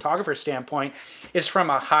from a photographer's standpoint is from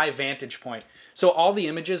a high vantage point. So all the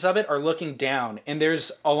images of it are looking down, and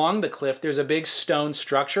along the cliff, there's a big stone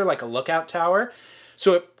structure like a lookout tower.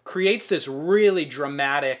 So creates this really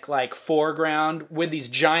dramatic like foreground with these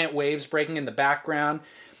giant waves breaking in the background,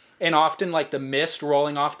 and often like the mist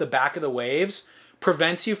rolling off the back of the waves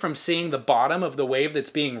prevents you from seeing the bottom of the wave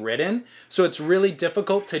that's being ridden. So it's really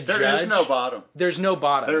difficult to judge. There is no bottom. There's no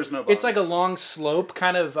bottom. There's no bottom. It's like a long slope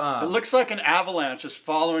kind of... it looks like an avalanche is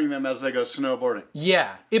following them as they go snowboarding.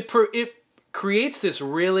 Yeah. It creates this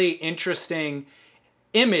really interesting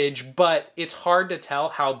image, but it's hard to tell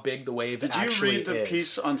how big the wave actually is. Did you read the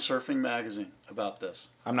piece on Surfing Magazine about this?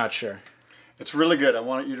 I'm not sure. It's really good. I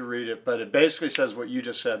want you to read it, but it basically says what you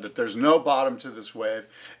just said, that there's no bottom to this wave.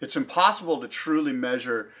 It's impossible to truly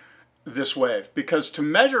measure this wave, because to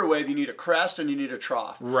measure a wave, you need a crest and you need a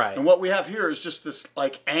trough. Right. And what we have here is just this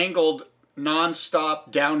like angled,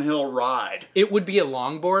 non-stop downhill ride. It would be a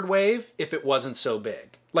longboard wave if it wasn't so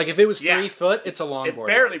big. Like if it was 3 foot, it's a longboard. It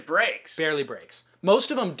barely wave. breaks. Barely breaks.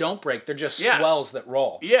 Most of them don't break. They're just swells that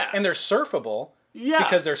roll. Yeah. And they're surfable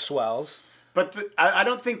because they're swells. But I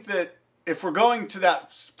don't think that if we're going to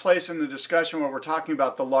that place in the discussion where we're talking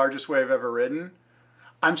about the largest wave ever ridden,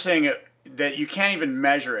 I'm saying that you can't even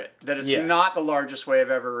measure it, that it's not the largest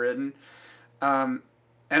wave ever ridden. And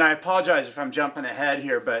I apologize if I'm jumping ahead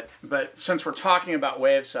here, but since we're talking about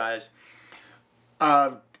wave size,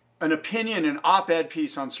 an op-ed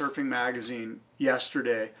piece on Surfing Magazine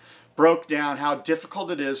yesterday broke down how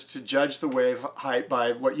difficult it is to judge the wave height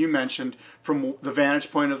by what you mentioned from the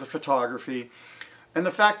vantage point of the photography. And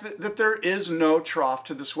the fact that there is no trough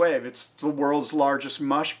to this wave. It's the world's largest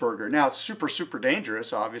mushburger. Now, it's super, super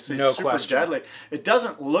dangerous, obviously. It's super deadly. It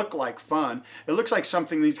doesn't look like fun. It looks like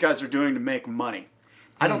something these guys are doing to make money.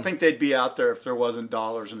 I don't think they'd be out there if there wasn't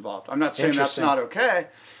dollars involved. I'm not saying that's not okay,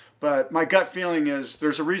 but my gut feeling is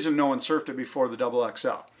there's a reason no one surfed it before the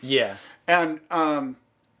XXL. Yeah.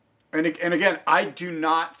 And again, I do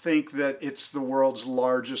not think that it's the world's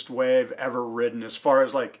largest wave ever ridden as far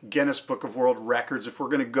as like Guinness Book of World Records, if we're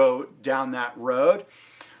going to go down that road.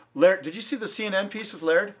 Laird, did you see the CNN piece with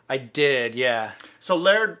Laird? I did, yeah. So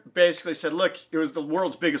Laird basically said, look, it was the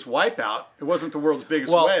world's biggest wipeout. It wasn't the world's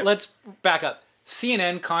biggest wave. Well, let's back up.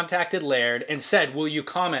 CNN contacted Laird and said, will you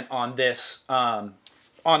comment on this, on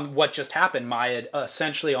what just happened, Maya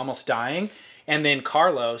essentially almost dying, and then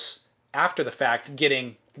Carlos, after the fact,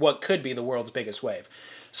 getting what could be the world's biggest wave.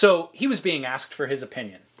 So he was being asked for his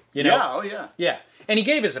opinion. You know? Yeah, oh yeah. Yeah. And he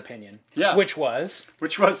gave his opinion. Yeah. Which was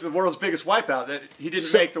the world's biggest wipeout. That he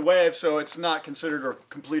didn't make the wave, so it's not considered a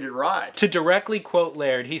completed ride. To directly quote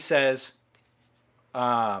Laird, he says,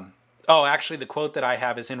 actually the quote that I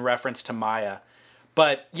have is in reference to Maya.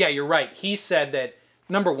 But yeah, you're right. He said that,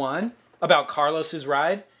 number one, about Carlos's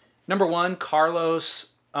ride,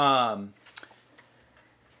 Carlos,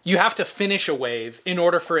 you have to finish a wave in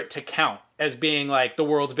order for it to count as being like the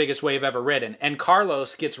world's biggest wave ever ridden. And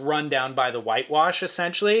Carlos gets run down by the whitewash,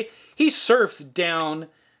 essentially. He surfs down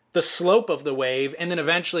the slope of the wave, and then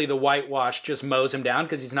eventually the whitewash just mows him down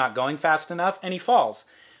because he's not going fast enough, and he falls.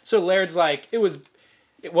 So Laird's like, was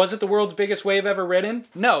it the world's biggest wave ever ridden?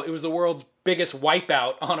 No, it was the world's biggest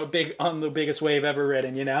wipeout on the biggest wave ever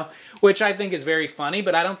ridden, you know? Which I think is very funny,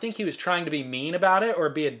 but I don't think he was trying to be mean about it or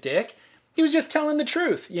be a dick. He was just telling the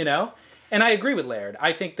truth, you know? And I agree with Laird.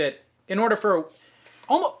 I think that in order for...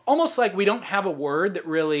 Almost like we don't have a word that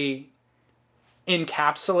really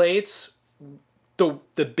encapsulates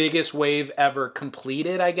the biggest wave ever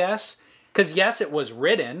completed, I guess. Because yes, it was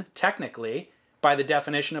ridden, technically, by the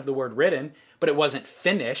definition of the word ridden, but it wasn't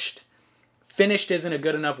finished. Finished isn't a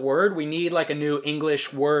good enough word. We need like a new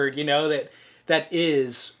English word, you know, that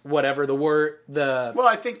is whatever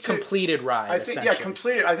I think completed ride. I think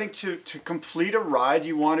completed. I think to complete a ride,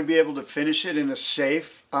 you want to be able to finish it in a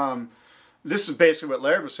safe. This is basically what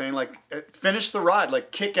Laird was saying. Like finish the ride,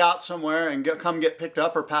 like kick out somewhere and come get picked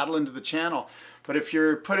up or paddle into the channel. But if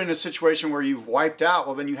you're put in a situation where you've wiped out,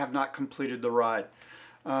 well, then you have not completed the ride.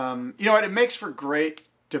 You know what? It makes for great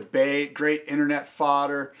debate, great internet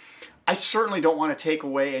fodder. I certainly don't want to take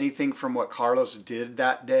away anything from what Carlos did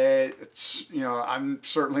that day. It's, you know, I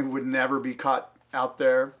certainly would never be caught out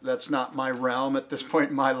there. That's not my realm at this point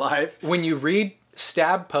in my life. When you read,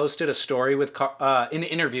 Stab posted a story with an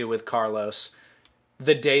interview with Carlos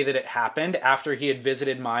the day that it happened after he had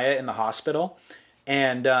visited Maya in the hospital,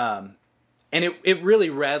 and it really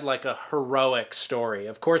read like a heroic story.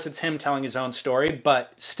 Of course, it's him telling his own story,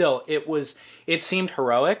 but still, it seemed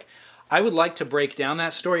heroic. I would like to break down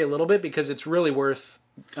that story a little bit because it's really worth...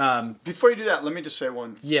 Before you do that, let me just say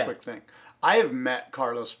one quick thing. I have met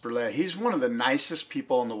Carlos Burle. He's one of the nicest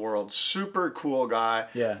people in the world. Super cool guy.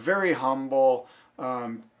 Yeah. Very humble.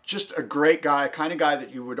 The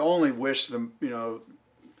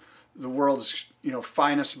the world's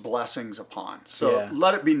finest blessings upon. So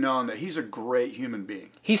let it be known that he's a great human being.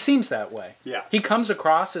 He seems that way. Yeah. He comes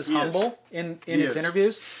across as humble in his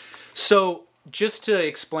interviews. So just to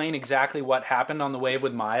explain exactly what happened on the wave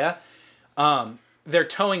with Maya, they're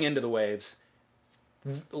towing into the waves.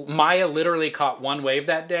 Maya literally caught one wave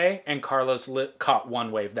that day, and Carlos caught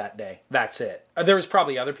one wave that day. That's it. There was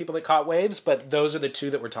probably other people that caught waves, but those are the two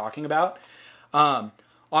that we're talking about. On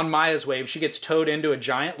Maya's wave, she gets towed into a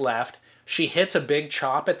giant left. She hits a big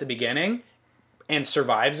chop at the beginning and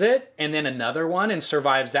survives it, and then another one and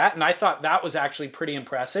survives that. And I thought that was actually pretty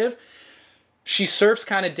impressive. She surfs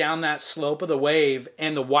kind of down that slope of the wave,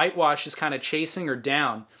 and the whitewash is kind of chasing her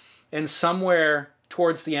down. And somewhere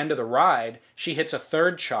towards the end of the ride, she hits a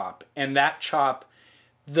third chop, and that chop,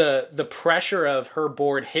 the pressure of her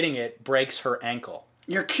board hitting it breaks her ankle.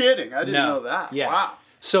 You're kidding. I didn't know that. Yeah. Wow.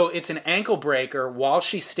 So it's an ankle breaker while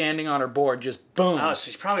she's standing on her board, just boom. Oh,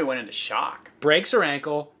 so she probably went into shock. Breaks her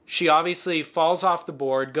ankle. She obviously falls off the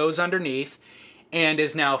board, goes underneath, and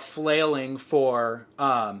is now flailing for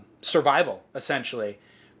survival, essentially.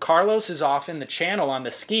 Carlos is off in the channel on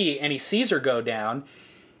the ski, and he sees her go down.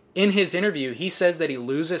 In his interview, he says that he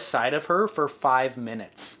loses sight of her for 5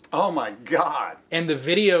 minutes. Oh my God. And the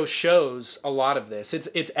video shows a lot of this.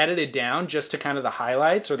 It's edited down just to kind of the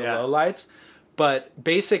highlights or the lowlights. But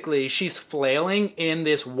basically, she's flailing in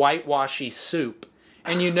this whitewashy soup.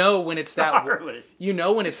 And when it's that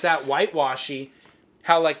when it's that whitewashy,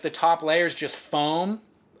 how like the top layers just foam,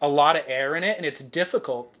 a lot of air in it, and it's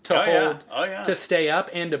difficult to to stay up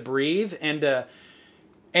and to breathe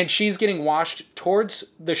and she's getting washed towards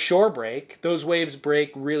the shore break. Those waves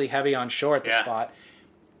break really heavy on shore at the spot.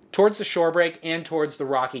 Towards the shore break and towards the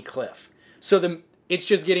rocky cliff. So it's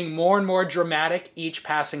just getting more and more dramatic each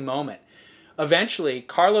passing moment. Eventually,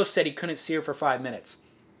 Carlos said he couldn't see her for 5 minutes.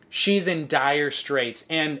 She's in dire straits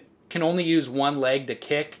and can only use one leg to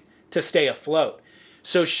kick to stay afloat.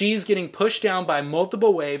 So she's getting pushed down by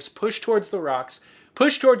multiple waves, pushed towards the rocks,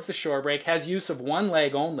 pushed towards the shore break, has use of one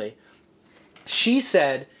leg only. She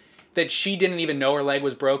said that she didn't even know her leg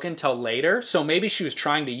was broken till later, so maybe she was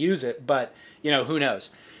trying to use it, but, who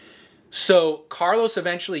knows. So Carlos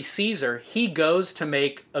eventually sees her. He goes to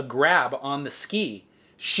make a grab on the ski.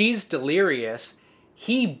 She's delirious.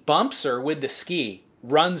 He bumps her with the ski,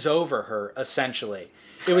 runs over her, essentially.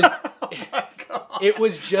 It was oh my God. It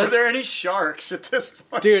was just... Are there any sharks at this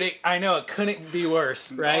point? Dude, I know, it couldn't be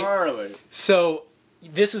worse, right? Gnarly. So...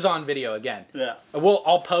 This is on video again. Yeah.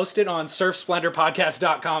 I'll post it on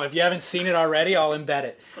surfsplendorpodcast.com. If you haven't seen it already, I'll embed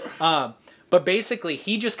it. But basically,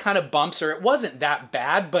 he just kind of bumps her. It wasn't that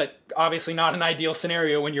bad, but obviously not an ideal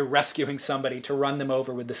scenario when you're rescuing somebody to run them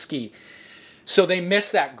over with the ski. So they miss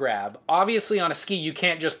that grab. Obviously, on a ski, you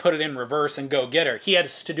can't just put it in reverse and go get her. He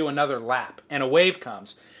has to do another lap, and a wave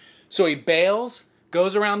comes. So he bails,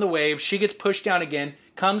 goes around the wave. She gets pushed down again,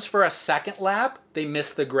 comes for a second lap. They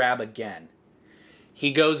miss the grab again.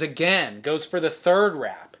 He goes again, goes for the third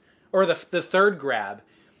wrap, or the third grab,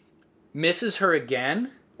 misses her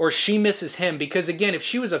again, or she misses him, because again, if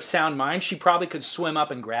she was of sound mind, she probably could swim up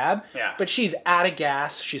and grab, but she's out of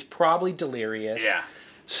gas, she's probably delirious. Yeah.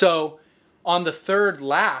 So on the third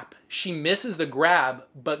lap, she misses the grab,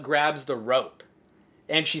 but grabs the rope.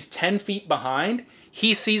 And she's 10 feet behind.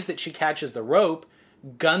 He sees that she catches the rope,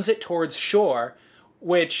 guns it towards shore,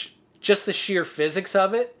 which, just the sheer physics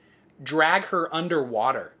of it, drag her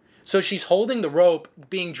underwater. So she's holding the rope,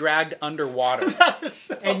 being dragged underwater. That is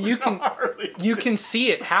so and you gnarly, can see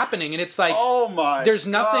it happening, and it's like, oh my there's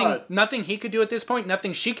God. nothing he could do at this point,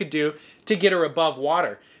 nothing she could do to get her above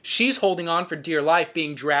water. She's holding on for dear life,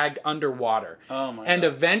 being dragged underwater. Oh my and God.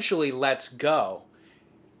 eventually lets go.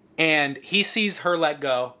 And he sees her let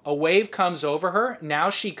go. A wave comes over her. Now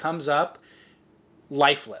she comes up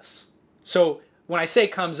lifeless. So when I say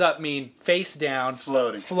comes up, mean face down,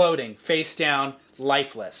 floating, face down,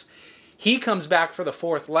 lifeless. He comes back for the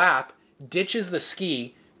fourth lap, ditches the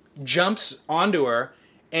ski, jumps onto her,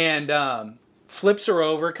 and flips her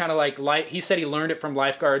over, kind of like he said he learned it from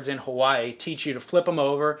lifeguards in Hawaii, teach you to flip them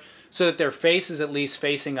over so that their face is at least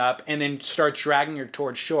facing up, and then starts dragging her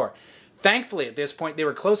towards shore. Thankfully, at this point, they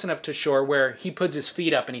were close enough to shore where he puts his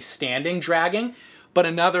feet up and he's standing, dragging, but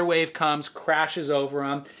another wave comes, crashes over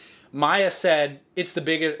him. Maya said it's the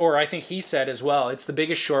biggest, or I think he said as well, it's the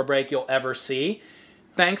biggest shore break you'll ever see.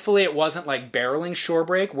 Thankfully, it wasn't like barreling shore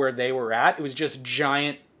break where they were at. It was just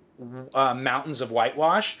giant mountains of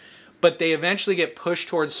whitewash. But they eventually get pushed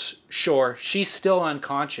towards shore. She's still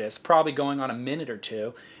unconscious, probably going on a minute or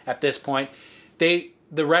two at this point. The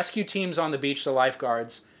rescue team's on the beach, the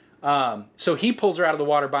lifeguards. So he pulls her out of the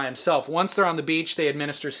water by himself. Once they're on the beach, they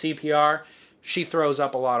administer CPR. She throws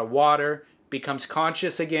up a lot of water, becomes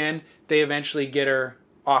conscious again. They eventually get her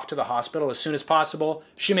off to the hospital as soon as possible.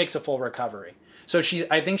 She makes a full recovery. So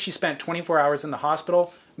I think she spent 24 hours in the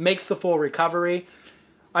hospital, makes the full recovery.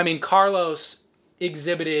 I mean, Carlos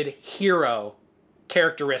exhibited hero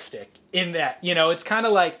characteristic in that, it's kind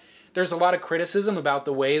of like there's a lot of criticism about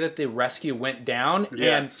the way that the rescue went down.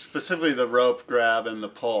 Yeah, and specifically the rope grab and the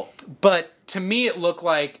pull. But to me, it looked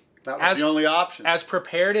like that was the only option. As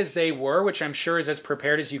prepared as they were, which I'm sure is as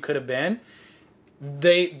prepared as you could have been,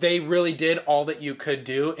 they really did all that you could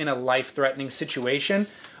do in a life-threatening situation.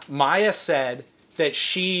 Maya said that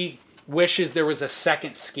she wishes there was a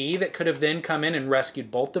second ski that could have then come in and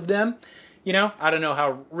rescued both of them. I don't know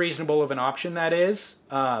how reasonable of an option that is.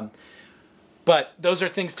 But those are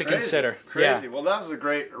things to consider. Crazy. Yeah. Well, that was a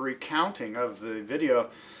great recounting of the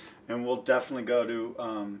video, and we'll definitely go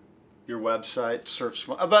to your website,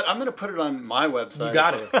 but I'm going to put it on my website. You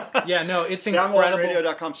got it. Yeah, no, it's incredible.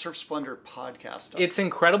 DownloadRadio.com, Surf Splendor Podcast. It's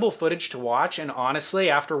incredible footage to watch, and honestly,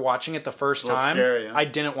 after watching it the first time, scary, huh? I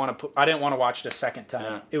didn't want to watch it a second time.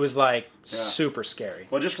 Yeah. It was super scary.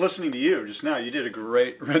 Well, just listening to you just now, you did a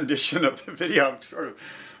great rendition of the video. I'm sort of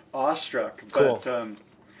awestruck. Cool. But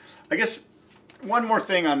I guess one more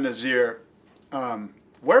thing on Nazir.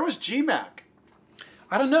 Where was GMAC?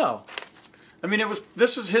 I don't know. I mean,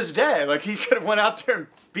 this was his day. Like, he could have went out there and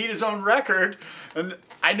beat his own record. And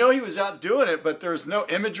I know he was out doing it, but there's no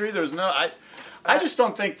imagery. There's no... I just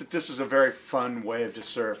don't think that this is a very fun wave to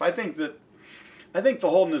surf. I think the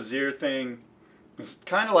whole Nazir thing is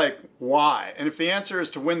kind of like, why? And if the answer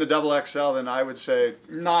is to win the Double XL, then I would say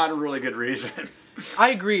not a really good reason.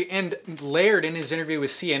 I agree. And Laird, in his interview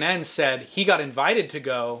with CNN, said he got invited to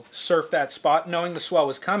go surf that spot knowing the swell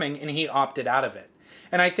was coming, and he opted out of it.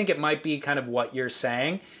 And I think it might be kind of what you're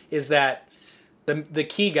saying, is that the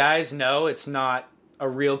key guys know it's not a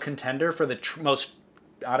real contender for the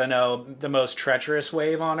the most treacherous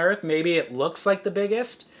wave on Earth. Maybe it looks like the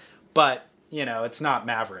biggest, but, it's not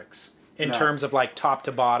Mavericks in terms of like top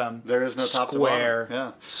to bottom. There is no top to bottom.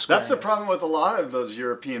 Yeah. That's the problem with a lot of those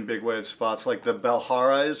European big wave spots, like the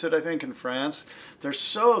Belhara, is it, I think, in France? They're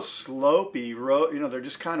so slopey, they're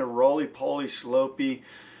just kind of roly-poly, slopey.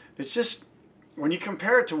 It's just... When you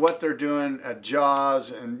compare it to what they're doing at Jaws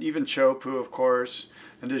and even Chopu, of course,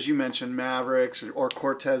 and as you mentioned, Mavericks or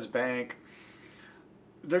Cortez Bank,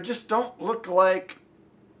 they just don't look like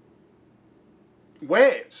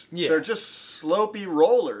waves. Yeah. They're just slopey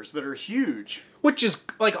rollers that are huge. Which is,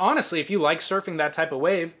 honestly, if you like surfing that type of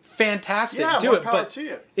wave, fantastic. Yeah, do more it. power But to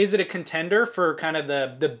you. Is it a contender for kind of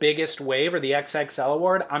the biggest wave or the XXL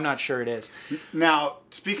award? I'm not sure it is. Now,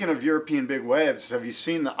 speaking of European big waves, have you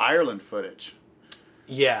seen the Ireland footage?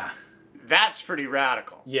 Yeah. That's pretty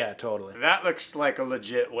radical. Yeah, totally. That looks like a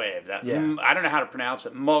legit wave. Yeah. I don't know how to pronounce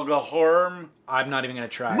it. Mulgahorm? I'm not even going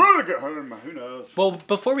to try. Mulgahorm, who knows? Well,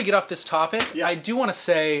 before we get off this topic, I do want to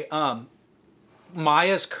say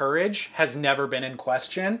Maya's courage has never been in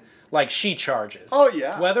question. She charges. Oh,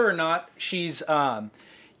 yeah. Whether or not she's, a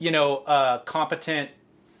competent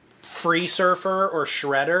free surfer or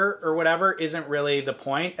shredder or whatever isn't really the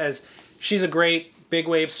point, as she's a great big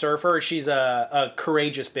wave surfer. She's a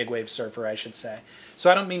courageous big wave surfer, I should say. So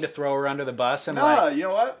I don't mean to throw her under the bus. And you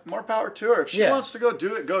know what? More power to her. If she wants to go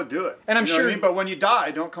do it, go do it. And I'm sure. What I mean? But when you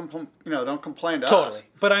die, don't complain to us. Totally.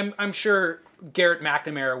 But I'm sure Garrett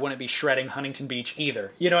McNamara wouldn't be shredding Huntington Beach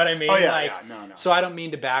either. You know what I mean? Oh yeah, no. So I don't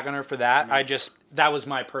mean to bag on her for that. No. That was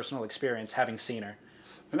my personal experience having seen her.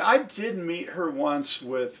 And I did meet her once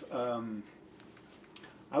with.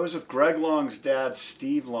 I was with Greg Long's dad,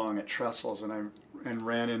 Steve Long, at Trestles, and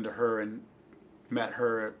ran into her and met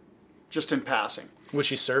her just in passing. Was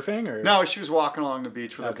she surfing? Or? No, she was walking along the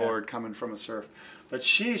beach with a board coming from a surf. But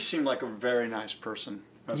she seemed like a very nice person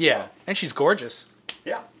as well. And she's gorgeous.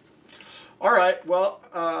 Yeah. All right, well,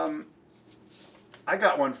 I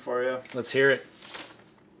got one for you. Let's hear it.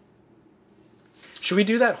 Should we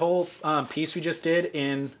do that whole piece we just did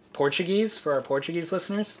in Portuguese for our Portuguese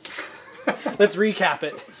listeners? Let's recap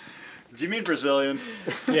it. Do you mean Brazilian?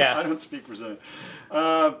 Yeah. I don't speak Brazilian.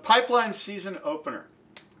 Pipeline season opener.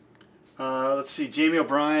 Let's see. Jamie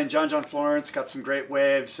O'Brien, John Florence got some great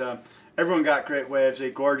waves. Everyone got great waves.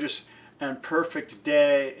 A gorgeous and perfect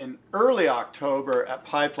day in early October at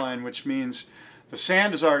Pipeline, which means the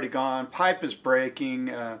sand is already gone. Pipe is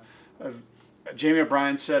breaking. Jamie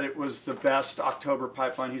O'Brien said it was the best October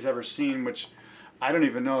pipeline he's ever seen, which I don't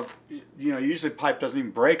even know. Usually pipe doesn't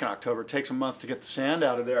even break in October. It takes a month to get the sand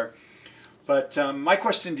out of there. But my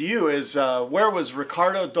question to you is, where was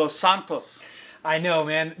Ricardo dos Santos? I know,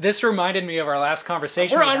 man. This reminded me of our last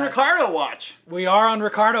conversation. We're on Ricardo watch. We are on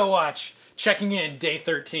Ricardo watch. Checking in, day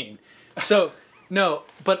 13. So, no,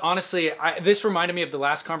 but honestly, this reminded me of the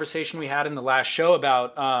last conversation we had in the last show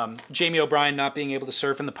about Jamie O'Brien not being able to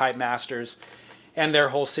surf in the Pipe Masters and their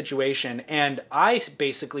whole situation. And I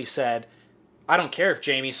basically said, I don't care if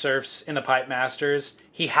Jamie surfs in the Pipe Masters.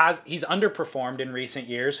 He's underperformed in recent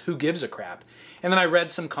years. Who gives a crap? And then I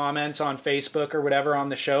read some comments on Facebook or whatever on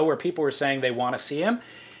the show where people were saying they want to see him.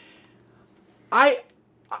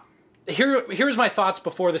 Here's my thoughts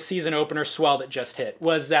before the season opener swell that just hit,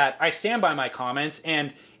 was that I stand by my comments,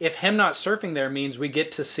 and if him not surfing there means we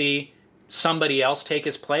get to see somebody else take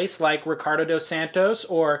his place, like Ricardo dos Santos,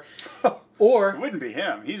 or It wouldn't be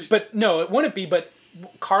him. But no, it wouldn't be. But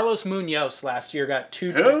Carlos Munoz last year got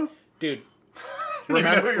two. Who? Dude.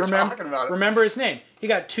 Talking about. Remember his name. He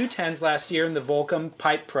got 2 10s last year in the Volcom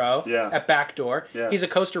Pipe Pro at Backdoor. Yeah. He's a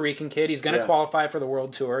Costa Rican kid. He's going to qualify for the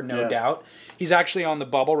World Tour, no doubt. He's actually on the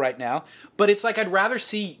bubble right now. But it's like I'd rather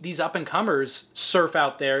see these up-and-comers surf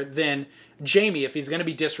out there than Jamie if he's going to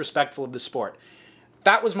be disrespectful of the sport.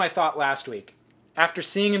 That was my thought last week. After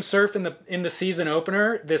seeing him surf in the season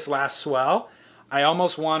opener, this last swell, I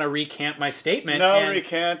almost want to recant my statement. No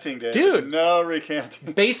recanting, David. Dude. No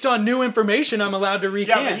recanting. Based on new information, I'm allowed to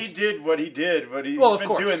recant. Yeah, but he did what he did. He's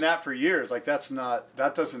been doing that for years. Like that's not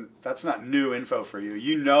new info for you.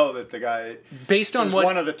 You know that the guy based on is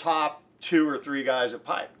one of the top 2 or 3 guys at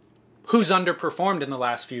Pipe. Who's underperformed in the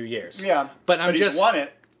last few years. Yeah. But he's won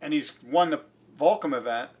it, and he's won the Volcom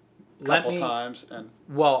event a couple times.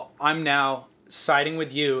 Well, I'm now siding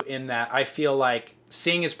with you in that I feel like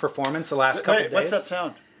seeing his performance the last couple days. What's that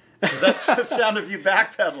sound? That's the sound of you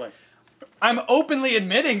backpedaling. I'm openly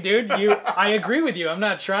admitting, dude. I agree with you. I'm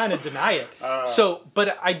not trying to deny it.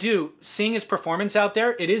 But I do. Seeing his performance out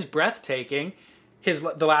there, it is breathtaking.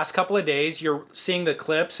 The last couple of days, you're seeing the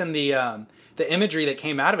clips and the imagery that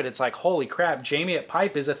came out of it. It's like, holy crap, Jamie at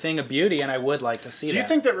Pipe is a thing of beauty, and I would like to see that. Do you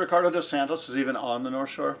think that Ricardo dos Santos is even on the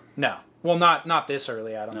North Shore? No. Well, not this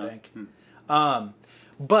early, I don't think.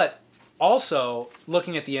 But also,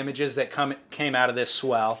 looking at the images that came out of this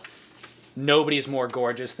swell, nobody's more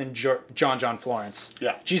gorgeous than John Florence.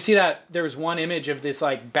 Yeah. Did you see that? There was one image of this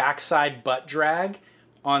like backside butt drag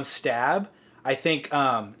on Stab. I think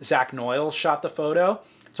Zach Noyle shot the photo.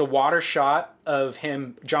 It's a water shot of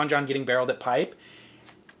him, John getting barreled at Pipe.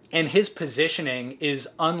 And his positioning is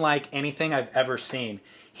unlike anything I've ever seen.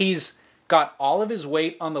 He's got all of his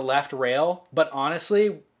weight on the left rail, but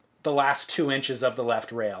honestly, the last 2 inches of the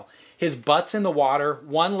left rail. His butt's in the water.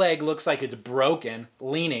 One leg looks like it's broken,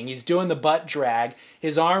 leaning. He's doing the butt drag.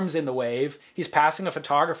 His arm's in the wave. He's passing a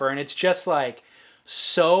photographer, and it's just like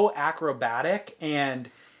so acrobatic. And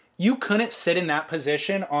you couldn't sit in that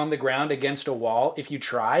position on the ground against a wall if you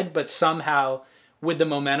tried, but somehow with the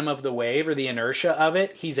momentum of the wave or the inertia of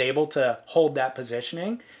it, he's able to hold that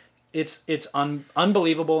positioning. It's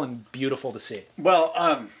unbelievable and beautiful to see.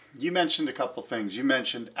 Well, you mentioned a couple things. You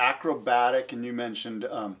mentioned acrobatic, and you mentioned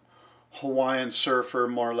Hawaiian surfer,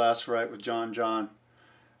 more or less, right, with John.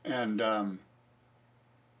 And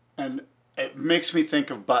it makes me think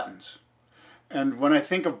of Buttons. And when I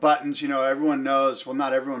think of Buttons, everyone knows, well,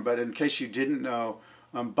 not everyone, but in case you didn't know,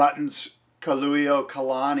 Buttons Kaluio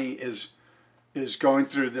Kalani is going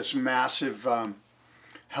through this massive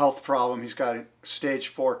health problem. He's got stage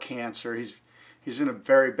 4 cancer. He's in a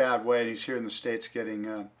very bad way, and he's here in the States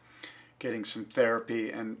getting some therapy.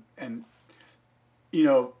 And I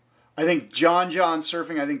think John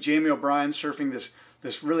surfing, I think Jamie O'Brien surfing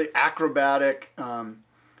this really acrobatic,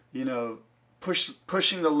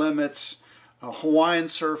 pushing the limits. Hawaiian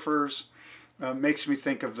surfers makes me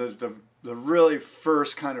think of the really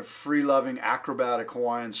first kind of free-loving acrobatic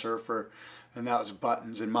Hawaiian surfer, and that was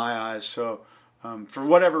Buttons in my eyes. So for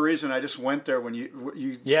whatever reason, I just went there when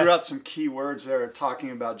you threw out some key words there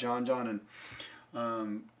talking about John, and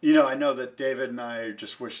I know that David and I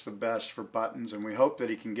just wish the best for Buttons, and we hope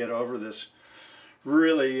that he can get over this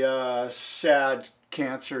really sad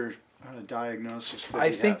cancer diagnosis.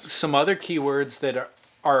 I think some other keywords that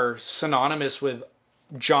are synonymous with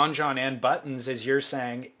John and Buttons, as you're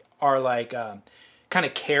saying, are like kind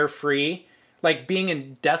of carefree, like being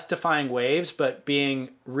in death-defying waves, but being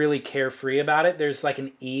really carefree about it. There's like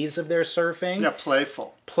an ease of their surfing. Yeah,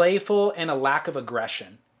 playful, and a lack of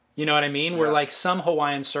aggression. You know what I mean? Yeah. Where like some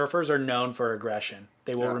Hawaiian surfers are known for aggression.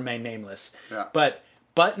 They will remain nameless. Yeah. But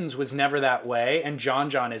Buttons was never that way, and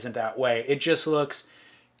John isn't that way. It just looks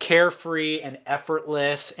carefree and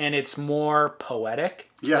effortless, and it's more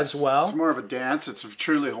poetic as well. It's more of a dance. It's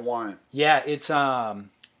truly Hawaiian. Yeah,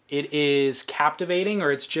 it is captivating,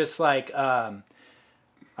 or it's just like I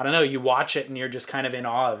don't know. You watch it and you're just kind of in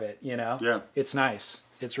awe of it. Yeah. It's nice.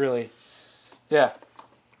 It's really, yeah.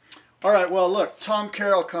 All right, well, look, Tom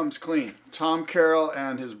Carroll comes clean. Tom Carroll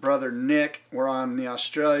and his brother Nick were on the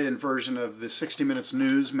Australian version of the 60 Minutes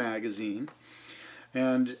News magazine.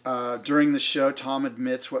 And during the show, Tom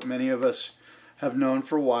admits what many of us have known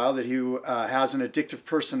for a while, that he has an addictive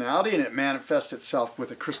personality, and it manifests itself with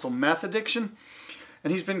a crystal meth addiction.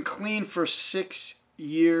 And he's been clean for 6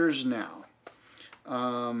 years now.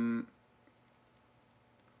 Tom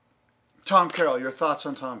Carroll, your thoughts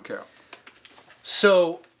on Tom Carroll?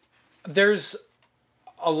 So there's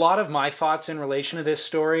a lot of my thoughts in relation to this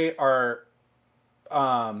story are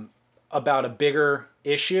about a bigger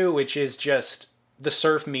issue, which is just the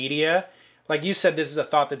surf media. Like you said, this is a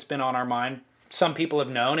thought that's been on our mind. Some people have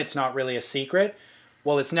known, it's not really a secret.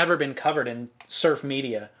 Well, it's never been covered in surf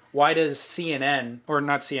media. Why does CNN, or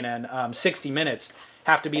not CNN, 60 Minutes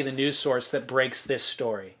have to be the news source that breaks this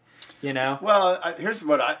story? You know? Well, here's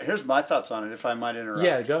my thoughts on it, if I might interrupt.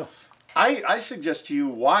 Yeah, go. I suggest to you,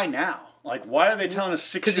 why now? Like, why are they telling us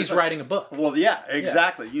 6 years? Because he's writing a book. Well, yeah,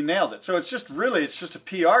 exactly. Yeah. You nailed it. So it's just a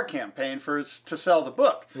PR campaign to sell the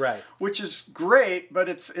book. Right. Which is great, but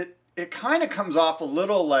it kind of comes off a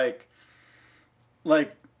little like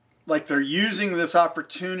they're using this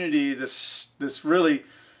opportunity, this really,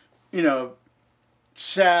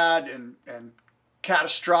 sad and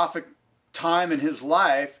catastrophic time in his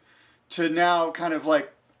life to now kind of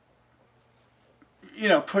like,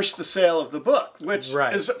 push the sale of the book, which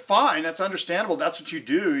is fine. That's understandable. That's what you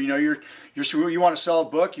do. You want to sell a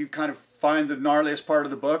book, you kind of find the gnarliest part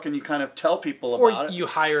of the book and you kind of tell people about it. Or you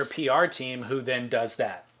hire a PR team who then does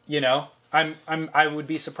that. I would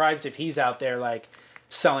be surprised if he's out there like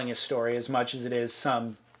selling his story as much as it is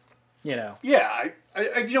some, Yeah,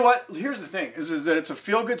 you know what? Here's the thing: is that it's a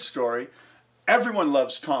feel-good story. Everyone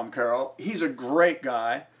loves Tom Carroll. He's a great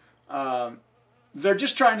guy. They're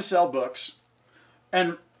just trying to sell books.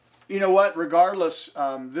 And you know what? Regardless,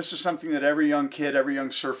 this is something that every young kid, every young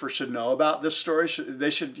surfer should know about. This story, they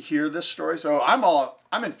should hear this story. So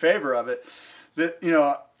I'm in favor of it.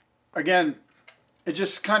 That again, it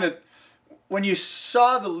just kind of, when you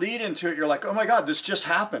saw the lead into it, you're like, oh my God, this just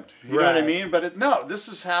happened. You know what I mean? But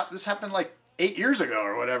this happened like 8 years ago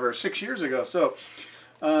or whatever, 6 years ago. So,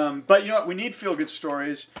 but you know what? We need feel good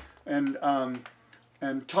stories, and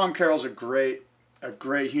Tom Carroll's a great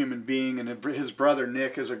human being, and his brother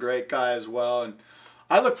Nick is a great guy as well. And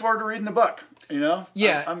I look forward to reading the book.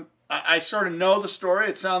 Yeah. I sort of know the story.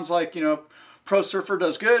 It sounds like pro surfer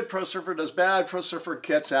does good, pro surfer does bad, pro surfer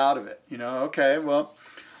gets out of it. Okay, well,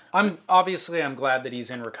 I'm glad that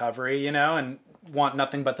he's in recovery, and want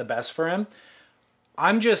nothing but the best for him.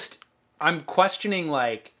 I'm questioning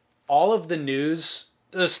like all of the news,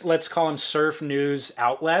 let's call them surf news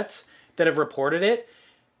outlets that have reported it,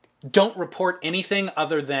 don't report anything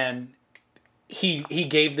other than he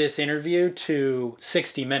gave this interview to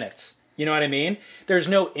 60 Minutes. You know what I mean? There's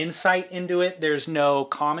no insight into it. There's no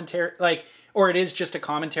commentary, or it is just a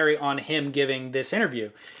commentary on him giving this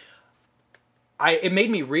interview. It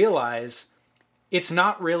made me realize it's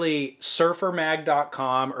not really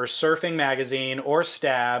surfermag.com or Surfing Magazine or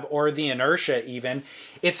Stab or The Inertia even.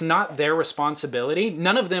 It's not their responsibility.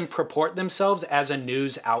 None of them purport themselves as a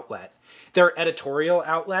news outlet. They're editorial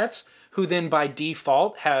outlets who then by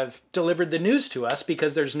default have delivered the news to us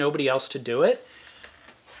because there's nobody else to do it.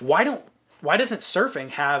 Why doesn't surfing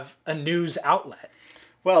have a news outlet?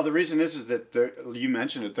 Well, the reason is that you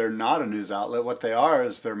mentioned it. They're not a news outlet. What they are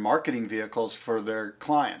is they're marketing vehicles for their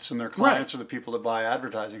clients, and their clients are the people that buy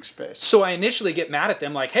advertising space. So I initially get mad at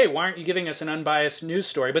them, like, "Hey, why aren't you giving us an unbiased news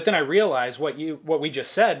story?" But then I realize what we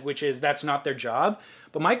just said, which is that's not their job.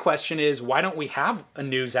 But my question is, why don't we have a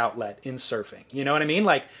news outlet in surfing? You know what I mean?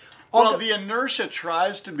 Like, the Inertia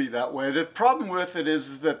tries to be that way. The problem with it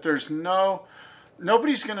is that there's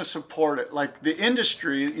nobody's going to support it. Like the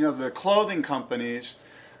industry, the clothing companies.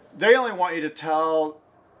 They only want you to tell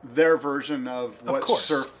their version of what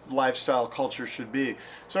surf lifestyle culture should be.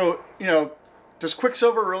 So, does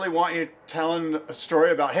Quicksilver really want you telling a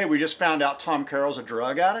story about, hey, we just found out Tom Carroll's a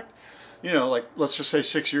drug addict? Let's just say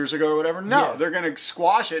 6 years ago or whatever. No, they're going to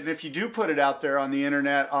squash it. And if you do put it out there on the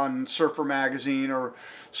internet, on Surfer Magazine or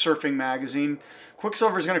Surfing Magazine,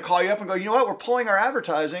 Quicksilver's going to call you up and go, you know what, we're pulling our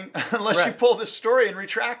advertising unless you pull this story and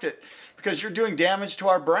retract it because you're doing damage to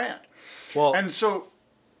our brand. Well, and so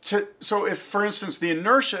if, for instance, the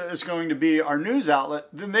Inertia is going to be our news outlet,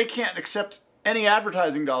 then they can't accept any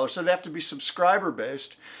advertising dollars, so they have to be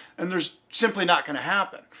subscriber-based, and there's simply not going to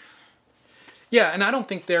happen. Yeah, and I don't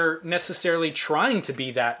think they're necessarily trying to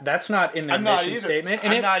be that. That's not in their mission statement.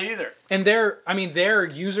 And I'm not either. And their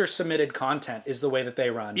user-submitted content is the way that they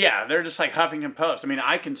run. Yeah, they're just like Huffington Post. I mean,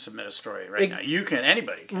 I can submit a story right now. You can.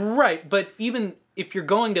 Anybody can. Right, but even if you're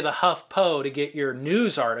going to the HuffPo to get your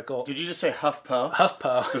news article... Did you just say HuffPo?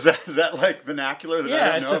 HuffPo. Is that like vernacular that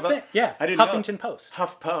I don't know about? Yeah, I didn't Huffington know. Post.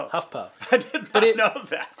 HuffPo. HuffPo. I did not know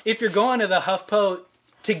that. If you're going to the HuffPo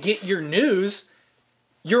to get your news,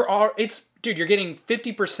 you're getting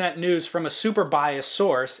 50% news from a super biased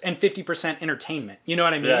source and 50% entertainment. You know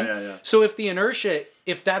what I mean? Yeah. So if the inertia,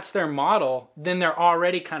 if that's their model, then they're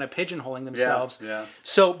already kind of pigeonholing themselves. Yeah.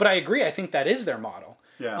 So, but I agree. I think that is their model.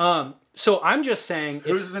 Yeah. So I'm just saying,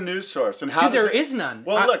 who's the news source and how? There is none.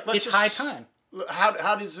 Well, look, it's high time.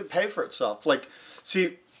 How does it pay for itself? Like,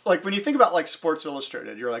 see, like when you think about like Sports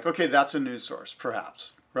Illustrated, you're like, okay, that's a news source,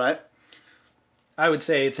 perhaps, right? I would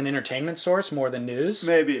say it's an entertainment source more than news.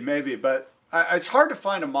 Maybe, but it's hard to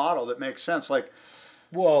find a model that makes sense. Like,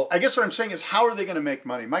 well, I guess what I'm saying is, how are they going to make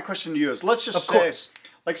money? My question to you is, let's just say,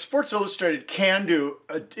 like Sports Illustrated can do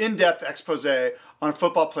an in-depth expose on a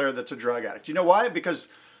football player that's a drug addict. You know why? Because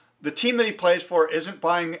the team that he plays for isn't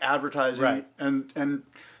buying advertising, right. and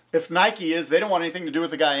if Nike is, they don't want anything to do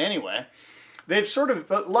with the guy anyway. They've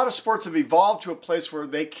a lot of sports have evolved to a place where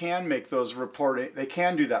they can make those reporting, they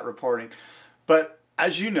can do that reporting. But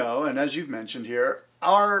as you know, and as you've mentioned here,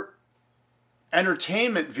 our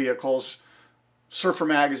entertainment vehicles, Surfer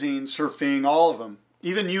Magazine, Surfing, all of them,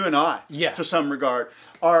 even you and I, to some regard,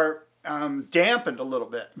 are dampened a little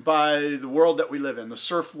bit by the world that we live in, the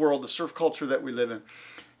surf world, the surf culture that we live in.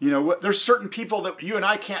 You know, there's certain people that you and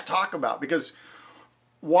I can't talk about because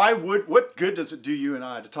what good does it do you and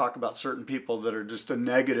I to talk about certain people that are just a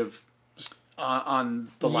negative on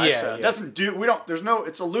the lifestyle? It doesn't do,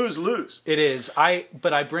 it's a lose-lose. It is.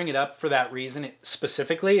 But I bring it up for that reason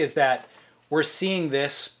specifically, is that we're seeing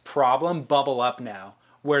this problem bubble up now,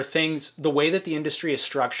 where the way that the industry is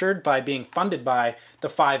structured by being funded by the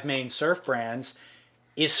 5 main surf brands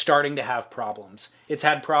is starting to have problems. It's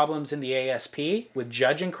had problems in the ASP with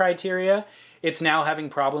judging criteria. It's now having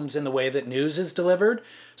problems in the way that news is delivered.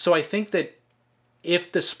 So I think that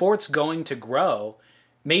if the sport's going to grow,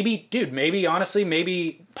 maybe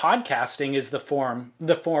podcasting is the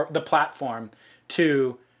platform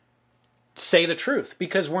to say the truth,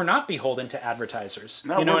 because we're not beholden to advertisers.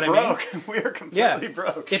 No, you know we're broke. I mean? We are completely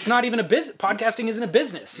broke. It's not even a business. Podcasting isn't a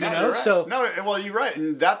business, you know? Right. So well, you're right.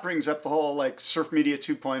 And that brings up the whole like Surf Media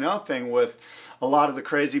 2.0 thing with a lot of the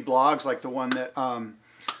crazy blogs, like the one that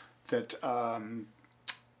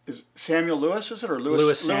is Samuel Lewis, is it? Or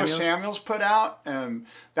Lewis Samuels put out. And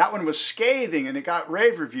that one was scathing, and it got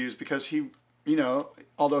rave reviews because he,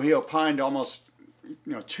 although he opined almost,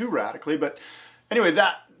 too radically. But anyway,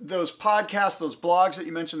 those podcasts, those blogs that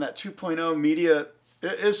you mentioned, that 2.0 media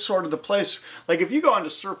is sort of the place. Like if you go onto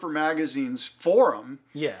Surfer Magazine's forum,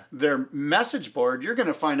 their message board, you're going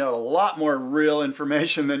to find out a lot more real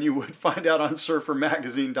information than you would find out on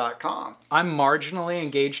surfermagazine.com. I'm marginally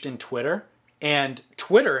engaged in Twitter, and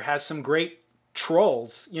Twitter has some great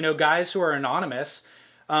trolls, guys who are anonymous.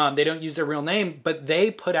 They don't use their real name, but they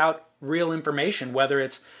put out real information, whether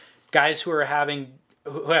it's guys who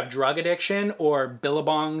have drug addiction or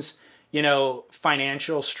Billabong's,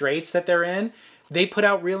 financial straits that they're in. They put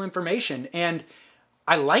out real information, and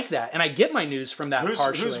I like that, and I get my news from that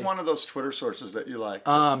partially. Who's one of those Twitter sources that you like?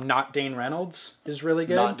 Not Dane Reynolds is really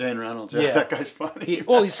good. Not Dane Reynolds, yeah. That guy's funny.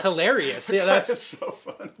 He's hilarious. Yeah, that's so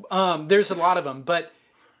fun. There's a lot of them, but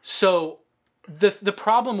so the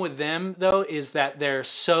problem with them though is that they're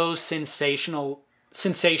so sensationalistic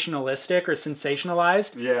or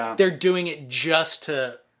sensationalized. Yeah, they're doing it just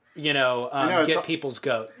to get people's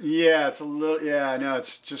goat. Yeah, it's a little. Yeah, I know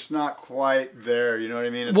it's just not quite there. You know what I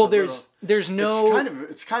mean? There's no.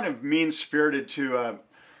 It's kind of mean spirited to a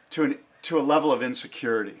level of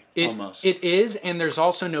insecurity almost. It is, and there's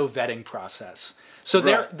also no vetting process. So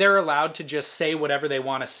they're allowed to just say whatever they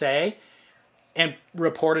want to say, and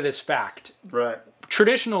report it as fact. Right.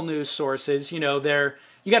 Traditional news sources, you got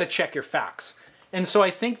to check your facts, and so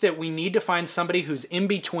I think that we need to find somebody who's in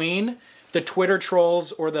between the Twitter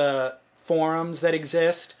trolls or the forums that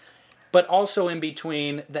exist, but also in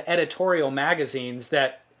between the editorial magazines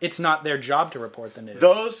that it's not their job to report the news.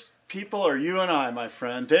 Those people are you and I, my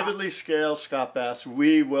friend. David Lee Scales, Scott Bass,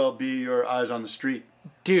 we will be your eyes on the street.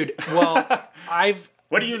 Dude, well,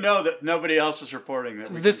 What do you know that nobody else is reporting?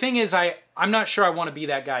 The thing is, I'm not sure I want to be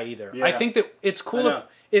that guy either. Yeah. I think that it's cool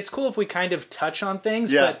if we kind of touch on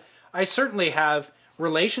things, but I certainly have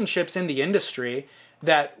relationships in the industry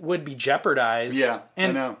that would be jeopardized. Yeah,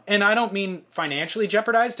 and, I know. And I don't mean financially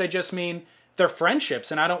jeopardized. I just mean they're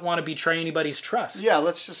friendships, and I don't want to betray anybody's trust. Yeah,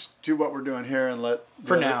 let's just do what we're doing here and let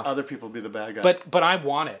now other people be the bad guy. But I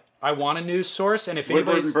want it. I want a news source, and if Woodward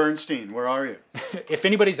anybody's and Bernstein, where are you? if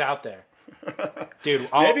anybody's out there, dude,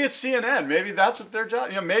 Maybe it's CNN. Maybe that's what their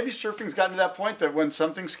job. Maybe surfing's gotten to that point that when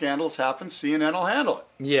something scandalous happens, CNN will handle it.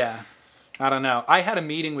 Yeah, I don't know. I had a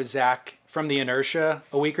meeting with Zach from the Inertia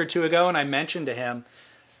a week or two ago, and I mentioned to him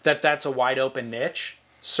that that's a wide open niche,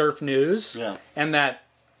 surf news, and that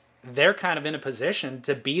they're kind of in a position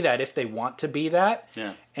to be that if they want to be that.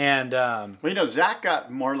 Yeah. And well, Zach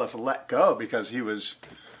got more or less let go because he was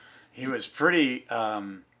pretty.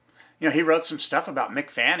 He wrote some stuff about Mick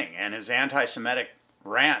Fanning and his anti-Semitic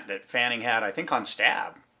rant that Fanning had, I think, on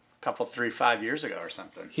Stab a couple, 3-5 years ago or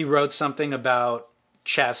something. He wrote something about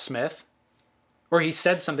Chas Smith, or he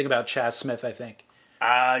said something about Chas Smith, I think.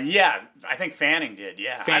 Yeah, I think Fanning did.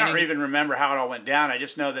 Yeah, I don't even remember how it all went down. I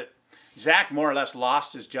just know that Zach more or less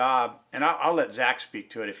lost his job, and I'll let Zach speak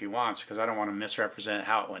to it if he wants, because I don't want to misrepresent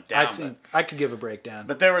how it went down. I think I could give a breakdown.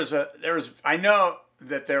 But I know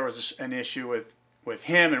that there was an issue with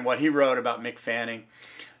him and what he wrote about Mick Fanning,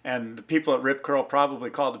 and the people at Rip Curl probably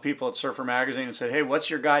called the people at Surfer Magazine and said, "Hey, what's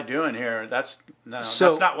your guy doing here? That's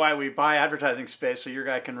not why we buy advertising space, so your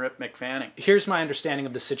guy can rip Mick Fanning." Here's my understanding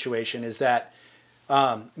of the situation: is that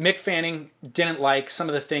Mick Fanning didn't like some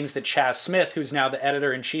of the things that Chas Smith, who's now the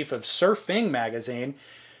editor-in-chief of Surfing Magazine,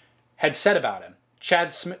 had said about him.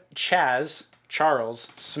 Charles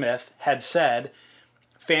Smith had said,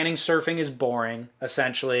 Fanning surfing is boring,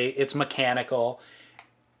 essentially. It's mechanical.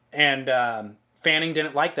 And Fanning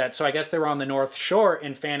didn't like that. So I guess they were on the North Shore,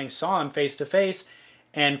 and Fanning saw him face-to-face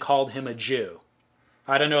and called him a Jew.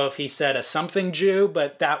 I don't know if he said a something Jew,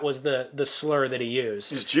 but that was the slur that he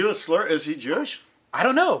used. Is Jew a slur? Is he Jewish? I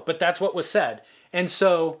don't know, but that's what was said. And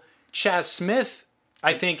so Chas Smith,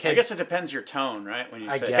 I think... I guess it depends your tone, right? When you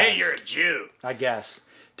say, hey, you're a Jew. I guess.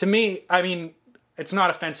 To me, I mean, it's not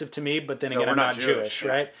offensive to me, but then again, I'm not Jewish,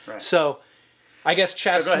 right? So I guess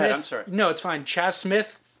Chas Smith... Go ahead, I'm sorry. No, it's fine. Chas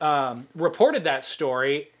Smith reported that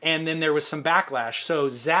story, and then there was some backlash. So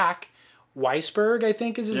Zach Weisberg, I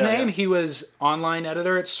think is his name. Yeah. He was online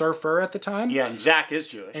editor at Surfer at the time. Yeah, and Zach is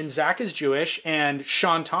Jewish. And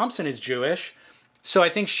Sean Thompson is Jewish. So I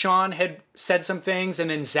think Sean had said some things,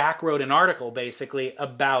 and then Zach wrote an article basically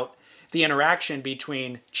about the interaction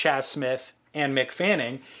between Chas Smith and Mick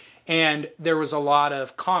Fanning. And there was a lot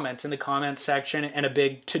of comments in the comments section and a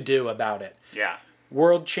big to-do about it. Yeah.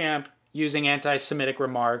 World champ using anti-Semitic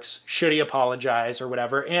remarks. Should he apologize or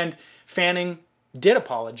whatever? And Fanning did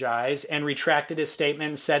apologize and retracted his statement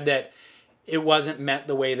and said that it wasn't meant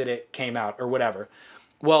the way that it came out or whatever.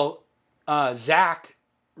 Well, Zach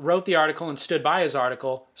wrote the article and stood by his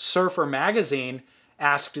article. Surfer Magazine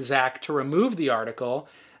asked Zach to remove the article.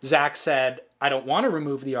 Zach said, I don't want to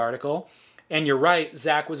remove the article. And you're right,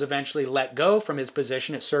 Zach was eventually let go from his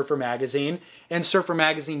position at Surfer Magazine, and Surfer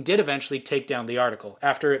Magazine did eventually take down the article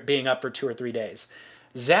after it being up for 2 or 3 days.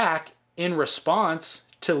 Zach, in response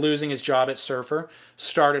to losing his job at Surfer,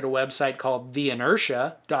 started a website called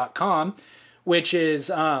theinertia.com, which is,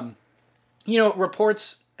 it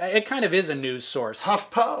reports... It kind of is a news source.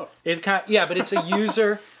 HuffPo. But it's a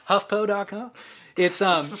user, HuffPo.com. It's the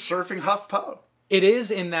surfing HuffPo. It is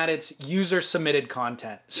in that it's user-submitted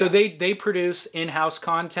content. So they produce in-house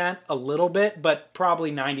content a little bit, but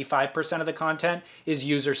probably 95% of the content is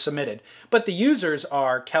user-submitted. But the users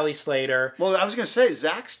are Kelly Slater. Well, I was going to say,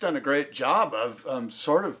 Zach's done a great job of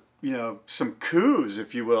some coups,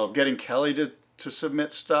 if you will, of getting Kelly to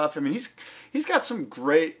submit stuff. I mean, he's got some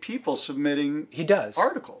great people submitting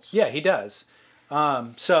articles. Yeah, he does.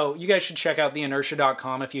 So you guys should check out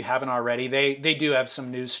theinertia.com if you haven't already. They do have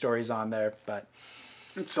some news stories on there, but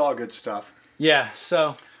it's all good stuff. Yeah,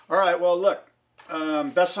 so all right, well, look,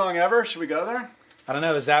 best song ever. Should we go there? I don't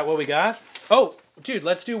know. Is that what we got? Oh, dude,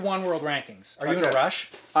 let's do One World Rankings. Are you in a rush?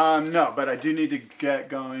 No, but I do need to get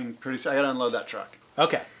going pretty soon. I got to unload that truck.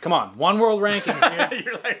 Okay, come on. One World Rankings,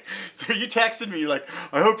 dude. You texted me, you're like,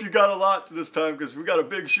 I hope you got a lot to this time because we got a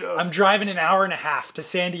big show. I'm driving an hour and a half to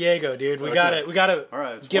San Diego, dude. We gotta all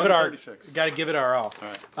right, it's give it our all.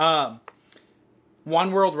 All right.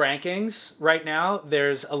 One World Rankings right now,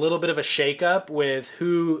 there's a little bit of a shakeup with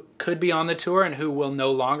who could be on the tour and who will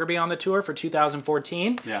no longer be on the tour for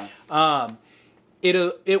 2014. Yeah.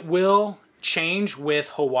 It will change with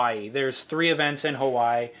Hawaii. There's 3 events in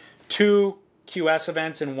Hawaii, 2 QS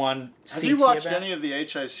events and 1 CT event. Have you watched any of the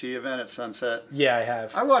HIC event at Sunset? Yeah, I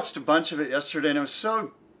have. I watched a bunch of it yesterday, and I was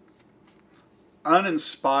so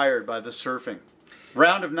uninspired by the surfing.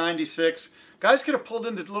 Round of 96, guys could have pulled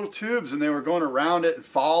into little tubes, and they were going around it and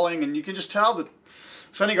falling, and you can just tell that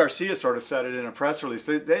Sonny Garcia sort of said it in a press release.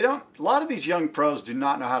 They don't. A lot of these young pros do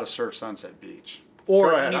not know how to surf Sunset Beach.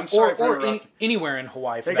 Or Go ahead. I'm sorry for interrupting. Anywhere in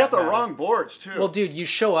Hawaii. They got the wrong boards too. Well, dude, you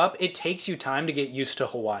show up. It takes you time to get used to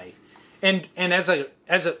Hawaii, and as a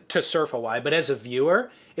to surf Hawaii. But as a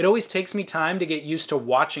viewer, it always takes me time to get used to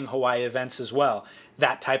watching Hawaii events as well.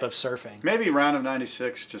 That type of surfing. Maybe round of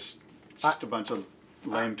 '96, just a bunch of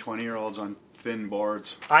lame 20-year-olds on thin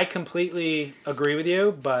boards. I completely agree with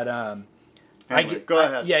you, but Anyway, go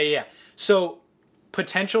ahead. Yeah. So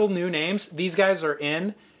potential new names. These guys are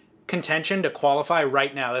in contention to qualify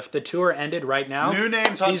right now. If the tour ended right now, New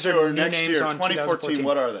names on these are tour new next names year, on 2014.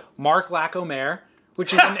 What are they? Mark Lacomere,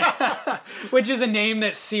 which is which is a name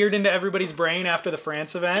that seared into everybody's brain after the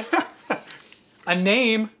France event. A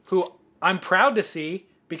name who I'm proud to see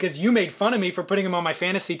because you made fun of me for putting him on my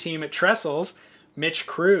fantasy team at Trestles, Mitch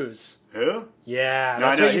Cruz. Who? Yeah,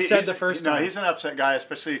 that's what you said the first time. No, he's an upset guy,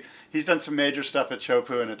 especially he's done some major stuff at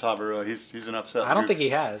Chopu and at Tavarua. He's an upset. I don't think he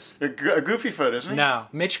has. A goofy foot, isn't he? No,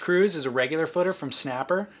 Mitch Cruz is a regular footer from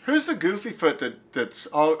Snapper. Who's the goofy foot that's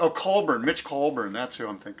Colburn, Mitch Colburn, that's who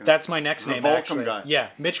I'm thinking. That's my next The name, Volcom actually. guy. Yeah,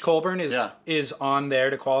 Mitch Colburn is on there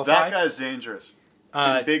to qualify. That guy's dangerous.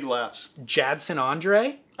 In big lefts. Jadson Andre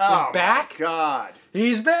is Oh back. my God.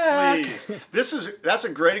 He's back. Please. That's a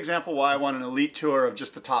great example why I want an elite tour of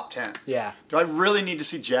just the top 10. Yeah. Do I really need to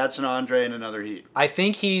see Jadson Andre in another heat? I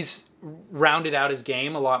think he's rounded out his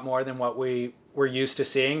game a lot more than what we were used to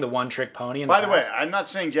seeing, the one-trick pony. By the way, I'm not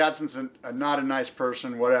saying Jadson's not a nice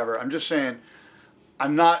person, whatever. I'm just saying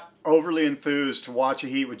I'm not overly enthused to watch a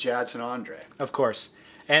heat with Jadson Andre. Of course.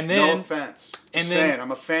 And then, no offense. Just saying,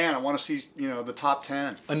 I'm a fan. I want to see the top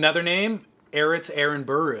 10. Another name, Eretz Aaron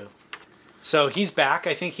Buru. So he's back.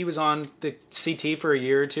 I think he was on the CT for a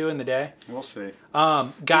year or two in the day. We'll see.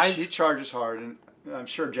 Guys, he charges hard, and I'm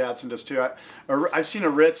sure Jadson does too. I've seen a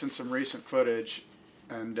Ritz in some recent footage,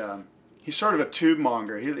 and he's sort of a tube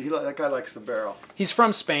monger. That guy likes the barrel. He's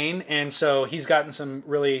from Spain, and so he's gotten some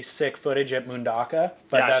really sick footage at Mundaka.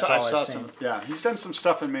 But Yeah, that's I all saw I've seen. Yeah, he's done some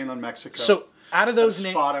stuff in mainland Mexico. So out of those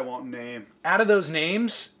spot I won't name. Out of those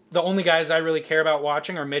names, the only guys I really care about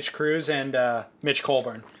watching are Mitch Cruz and Mitch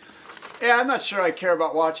Colburn. Yeah, I'm not sure I care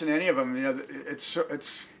about watching any of them. It's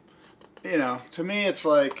to me it's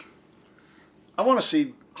like I want to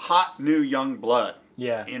see hot new young blood.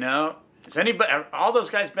 Yeah. Has anybody? All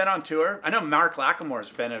those guys been on tour? I know Mark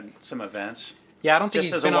Lacamore's been in some events. Yeah, I don't think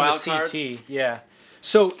Just he's as a been on wild the card? CT. Yeah.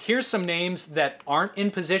 So here's some names that aren't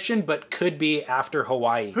in position but could be after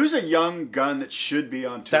Hawaii. Who's a young gun that should be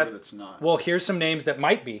on tour that's not? Well, here's some names that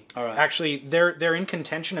might be. All right. Actually, they're in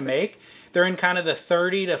contention to make. They're in kind of the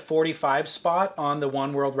 30 to 45 spot on the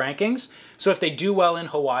One World rankings. So if they do well in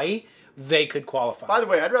Hawaii, they could qualify. By the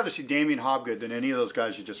way, I'd rather see Damien Hobgood than any of those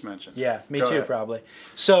guys you just mentioned. Yeah, me Go too, ahead. probably.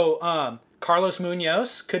 So Carlos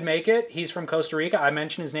Munoz could make it. He's from Costa Rica. I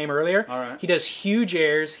mentioned his name earlier. All right. He does huge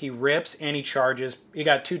airs. He rips and he charges. He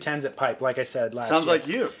got 2 10s at pipe, like I said last Sounds year. like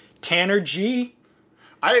you. Tanner G.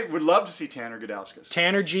 I would love to see Tanner Gudauskas.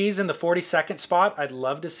 Tanner G's in the 42nd spot. I'd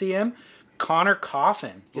love to see him. Connor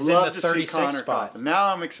Coffin is love in the to 36th see Connor spot. Coffin. Now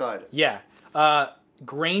I'm excited. Yeah.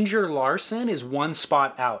 Granger Larson is 1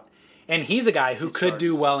 spot out. And he's a guy who could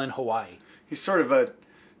do well in Hawaii. He's sort of a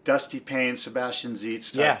Dusty Payne, Sebastian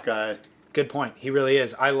Zietz type guy. Good point. He really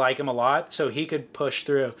is. I like him a lot, so he could push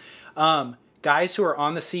through. Guys who are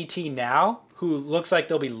on the CT now, who looks like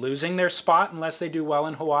they'll be losing their spot unless they do well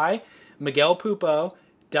in Hawaii, Miguel Pupo,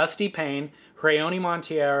 Dusty Payne, Rayoni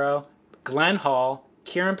Monteiro, Glenn Hall,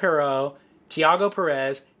 Kieran Perot, Tiago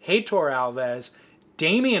Perez, Heitor Alves,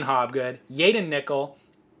 Damian Hobgood, Yaden Nickel,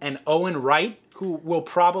 and Owen Wright, who will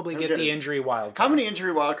probably get the injury wild card. How many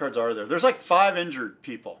injury wild cards are there? There's like 5 injured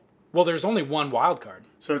people. Well, there's only 1 wild card.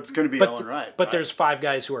 So it's going to be Owen Wright. But there's 5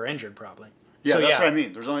 guys who are injured probably. Yeah, So, that's what I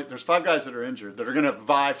mean. There's 5 guys that are injured that are going to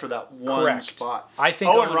vie for that one Correct. spot. I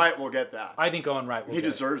think Owen Owen- Wright will get that. I think Owen Wright will He get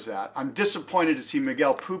it. deserves that. I'm disappointed to see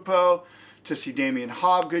Miguel Pupo, to see Damian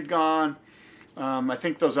Hobgood gone. I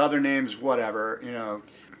think those other names, whatever,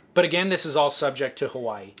 But again, this is all subject to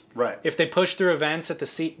Hawaii. Right. If they push through events at the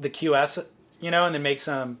QS, and then make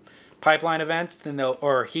some pipeline events,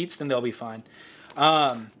 or heats, then they'll be fine.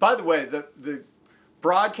 By the way, the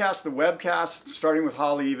broadcast, the webcast, starting with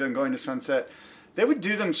Haleiwa and going to Sunset, they would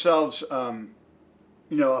do themselves,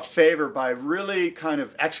 a favor by really kind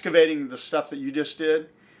of excavating the stuff that you just did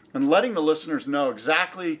and letting the listeners know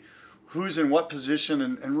exactly who's in what position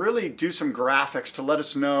and really do some graphics to let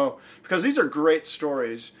us know, because these are great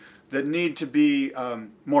stories that need to be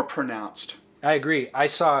more pronounced. I agree. I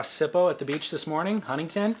saw Sippo at the beach this morning,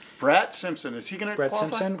 Huntington. Brett Simpson, is he going to Brett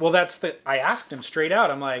qualify? Simpson. Well, I asked him straight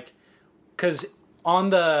out. I'm like, because on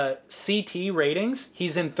the CT ratings,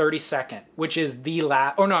 he's in 32nd, which is the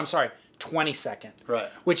last. Oh no, I'm sorry, 22nd. Right.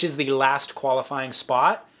 Which is the last qualifying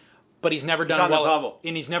spot, but he's never done on the well. bubble.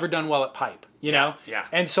 And he's never done well at pipe. You know. Yeah.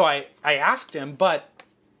 And so I asked him, but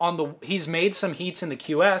he's made some heats in the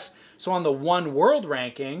QS. So on the One World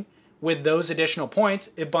ranking, with those additional points,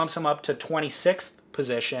 it bumps him up to 26th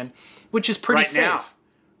position, which is pretty safe. Now?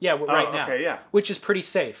 Yeah, right now. Okay, yeah. Which is pretty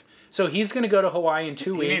safe. So he's going to go to Hawaii in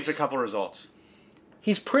 2 weeks. He needs a couple results.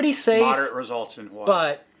 He's pretty safe. Moderate results in Hawaii.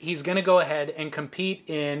 But he's going to go ahead and compete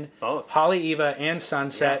in both Haleiwa and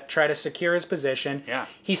Sunset, try to secure his position. Yeah.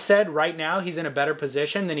 He said right now he's in a better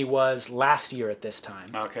position than he was last year at this time.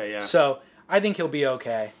 Okay, yeah. So I think he'll be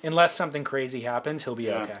okay. Unless something crazy happens, he'll be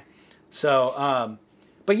okay. So,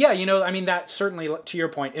 but yeah, that certainly, to your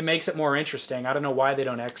point, it makes it more interesting. I don't know why they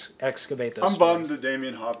don't excavate those. I'm bummed that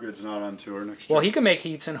Damien Hopgood's not on tour next year. Well, he can make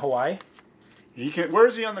heats in Hawaii. He can. Where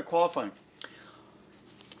is he on the qualifying?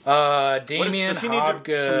 Damien does he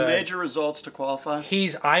Hopgood. need some major results to qualify?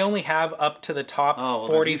 I only have up to the top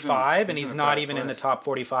 45, and he's not even in the top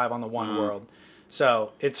 45 on the One World.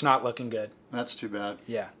 So it's not looking good. That's too bad.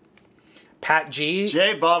 Yeah. Pat G.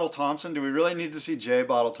 Jay Bottle Thompson. Do we really need to see Jay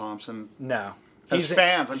Bottle Thompson? No. As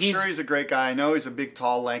fans, I'm sure he's a great guy. I know he's a big,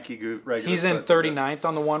 tall, lanky regular. He's in 39th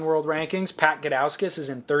on the One World rankings. Pat Gadauskas is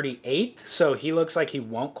in 38th, so he looks like he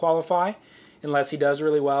won't qualify unless he does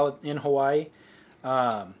really well in Hawaii.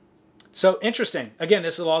 So interesting. Again,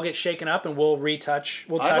 this will all get shaken up, and we'll touch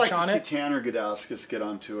on it. I'd like to see Tanner Gadauskas get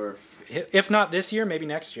on tour. If not this year, maybe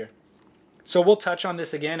next year. So we'll touch on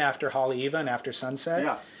this again after Haleiwa and after Sunset.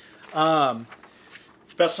 Yeah.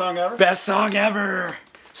 Best song ever? Best song ever.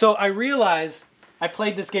 So I realize I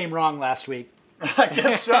played this game wrong last week. I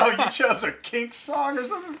guess so. You chose a Kinks song or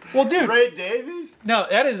something? Well, dude. Ray Davies? No,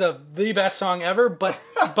 that is the best song ever. But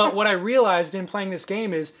what I realized in playing this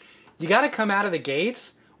game is you got to come out of the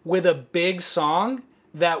gates with a big song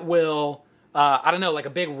that will, like a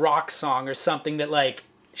big rock song or something that like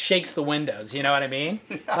shakes the windows. You know what I mean?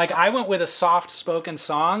 Yeah. Like I went with a soft spoken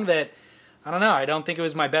song that, I don't know. I don't think it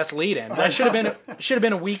was my best lead-in. That should have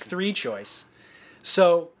been a week 3 choice.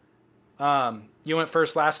 So, you went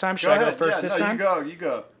first last time. Should I go first this time? You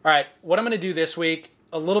go. All right. What I'm going to do this week,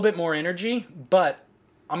 a little bit more energy, but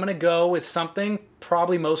I'm going to go with something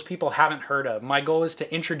probably most people haven't heard of. My goal is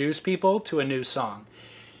to introduce people to a new song.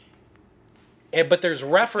 But there's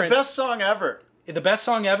reference. It's the best song ever. The best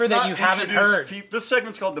song ever that you haven't heard. This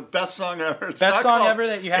segment's called The Best Song Ever. It's best song ever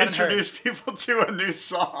that you haven't heard. Introduce people to a new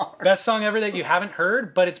song. Best song ever that you haven't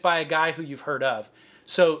heard, but it's by a guy who you've heard of.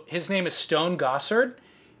 So his name is Stone Gossard.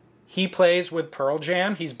 He plays with Pearl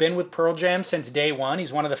Jam. He's been with Pearl Jam since day one.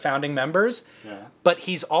 He's one of the founding members. Yeah. But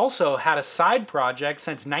he's also had a side project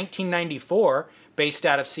since 1994 based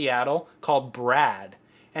out of Seattle called Brad.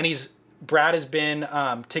 And Brad has been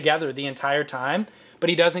together the entire time, but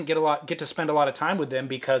he doesn't get to spend a lot of time with them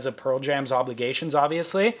because of Pearl Jam's obligations,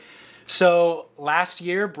 obviously. So last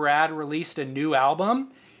year, Brad released a new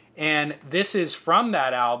album, and this is from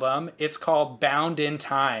that album. It's called Bound in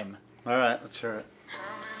Time. All right, let's hear it.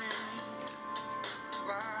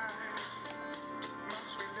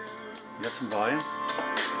 You got some volume?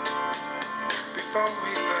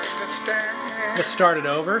 Let's start it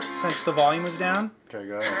over since the volume was down. Okay,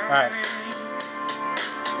 go ahead. All right.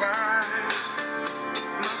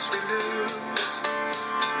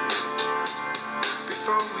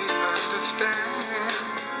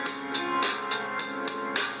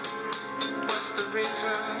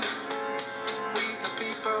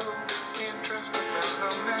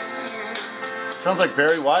 Sounds like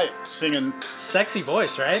Barry White singing. Sexy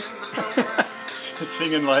voice, right?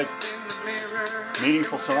 Singing like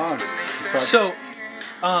meaningful songs. So,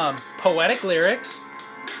 poetic lyrics.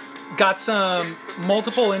 Got some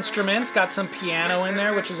multiple instruments. Got some piano in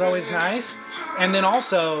there, which is always nice. And then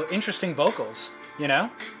also interesting vocals, you know?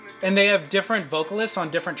 And they have different vocalists on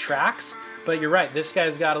different tracks. But you're right, this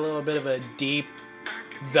guy's got a little bit of a deep,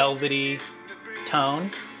 velvety tone.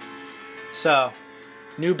 So,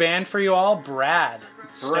 new band for you all, Brad.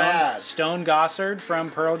 Stone Gossard from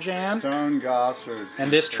Pearl Jam. Stone Gossard. And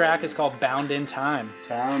this track is called Bound in Time.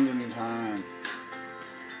 Bound in Time.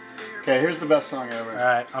 Okay, here's the best song ever. All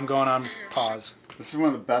right, I'm going on pause. This is one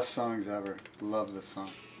of the best songs ever. Love this song.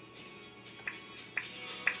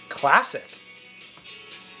 Classic.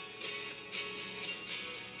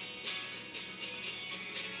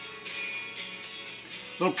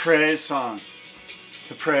 Little praise song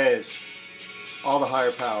to praise all the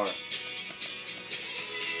higher power.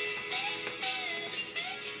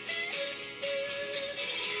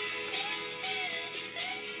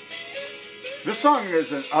 This song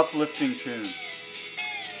is an uplifting tune.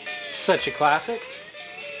 Such a classic.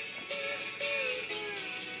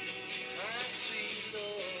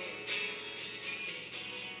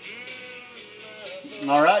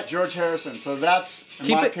 All right, George Harrison. So that's, in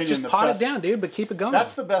my opinion, just the pot best. it down, dude, but keep it going.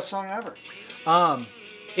 That's the best song ever.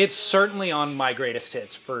 It's certainly on my greatest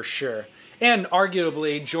hits, for sure. And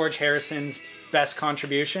arguably George Harrison's best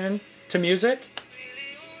contribution to music.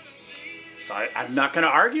 I'm not going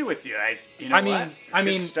to argue with you.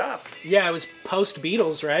 Good stuff. Yeah, it was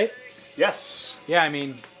post-Beatles, right? Yes. Yeah, I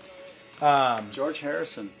mean... George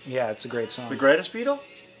Harrison. Yeah, it's a great song. The greatest Beatle?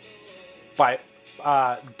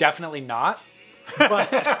 Definitely not.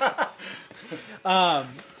 But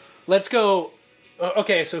let's go...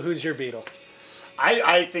 Okay, so who's your Beatle?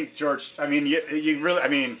 I think George... I mean, you really... I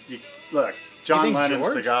mean, look, John Lennon's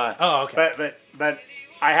George? the guy. Oh, okay. But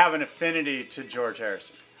I have an affinity to George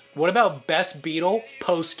Harrison. What about best Beatle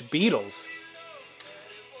post-Beatles?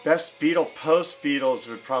 Best Beatle post-Beatles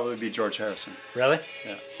would probably be George Harrison. Really?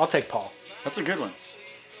 Yeah. I'll take Paul. That's a good one.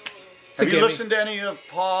 Have you listened to any of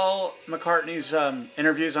Paul McCartney's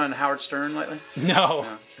interviews on Howard Stern lately? No.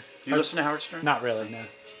 You listen to Howard Stern? Not really, no.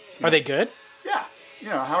 Are they good? Yeah. You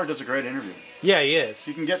know, Howard does a great interview. Yeah, he is.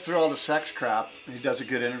 You can get through all the sex crap. He does a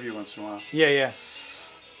good interview once in a while. Yeah.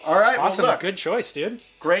 All right, Awesome. well, look, Good choice, dude.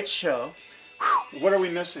 great show. What are we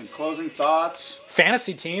missing? Closing thoughts?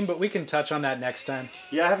 Fantasy team, but we can touch on that next time.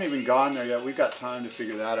 Yeah, I haven't even gone there yet. We've got time to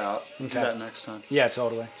figure that out. We'll do Okay. that next time. Yeah,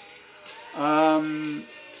 totally.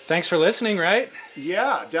 Thanks for listening, right?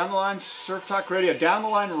 Yeah, Down the Line Surf Talk Radio,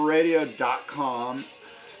 downthelineradio.com.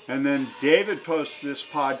 And then David posts this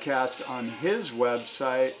podcast on his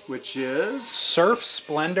website, which is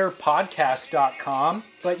surfsplendorpodcast.com.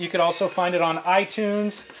 But you could also find it on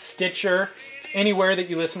iTunes, Stitcher, anywhere that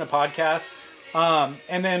you listen to podcasts.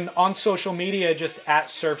 And then on social media, just at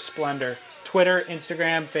Surf Splendor. Twitter,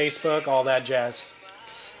 Instagram, Facebook, all that jazz.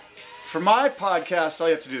 For my podcast, all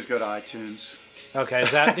you have to do is go to iTunes. Okay,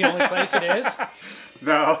 is that the only place it is?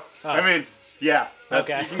 No. Oh. I mean, yeah.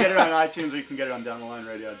 Okay. You can get it on iTunes or you can get it on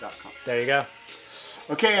downthelineradio.com. There you go.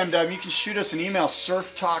 Okay, and you can shoot us an email,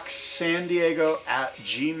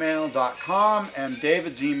 surftalksandiego@gmail.com, and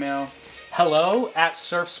David's email.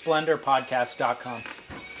 hello@surfsplendorpodcast.com.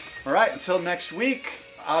 All right, until next week,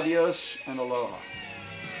 adios and aloha.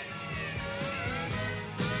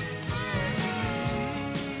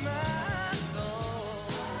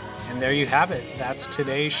 And there you have it. That's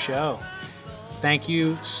today's show. Thank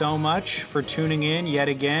you so much for tuning in yet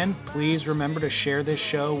again. Please remember to share this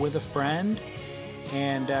show with a friend.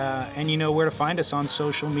 And you know where to find us on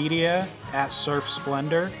social media at Surf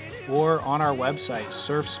Splendor or on our website,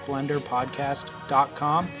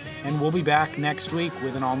 surfsplendorpodcast.com. And we'll be back next week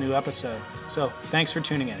with an all-new episode. So thanks for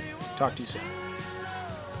tuning in. Talk to you soon.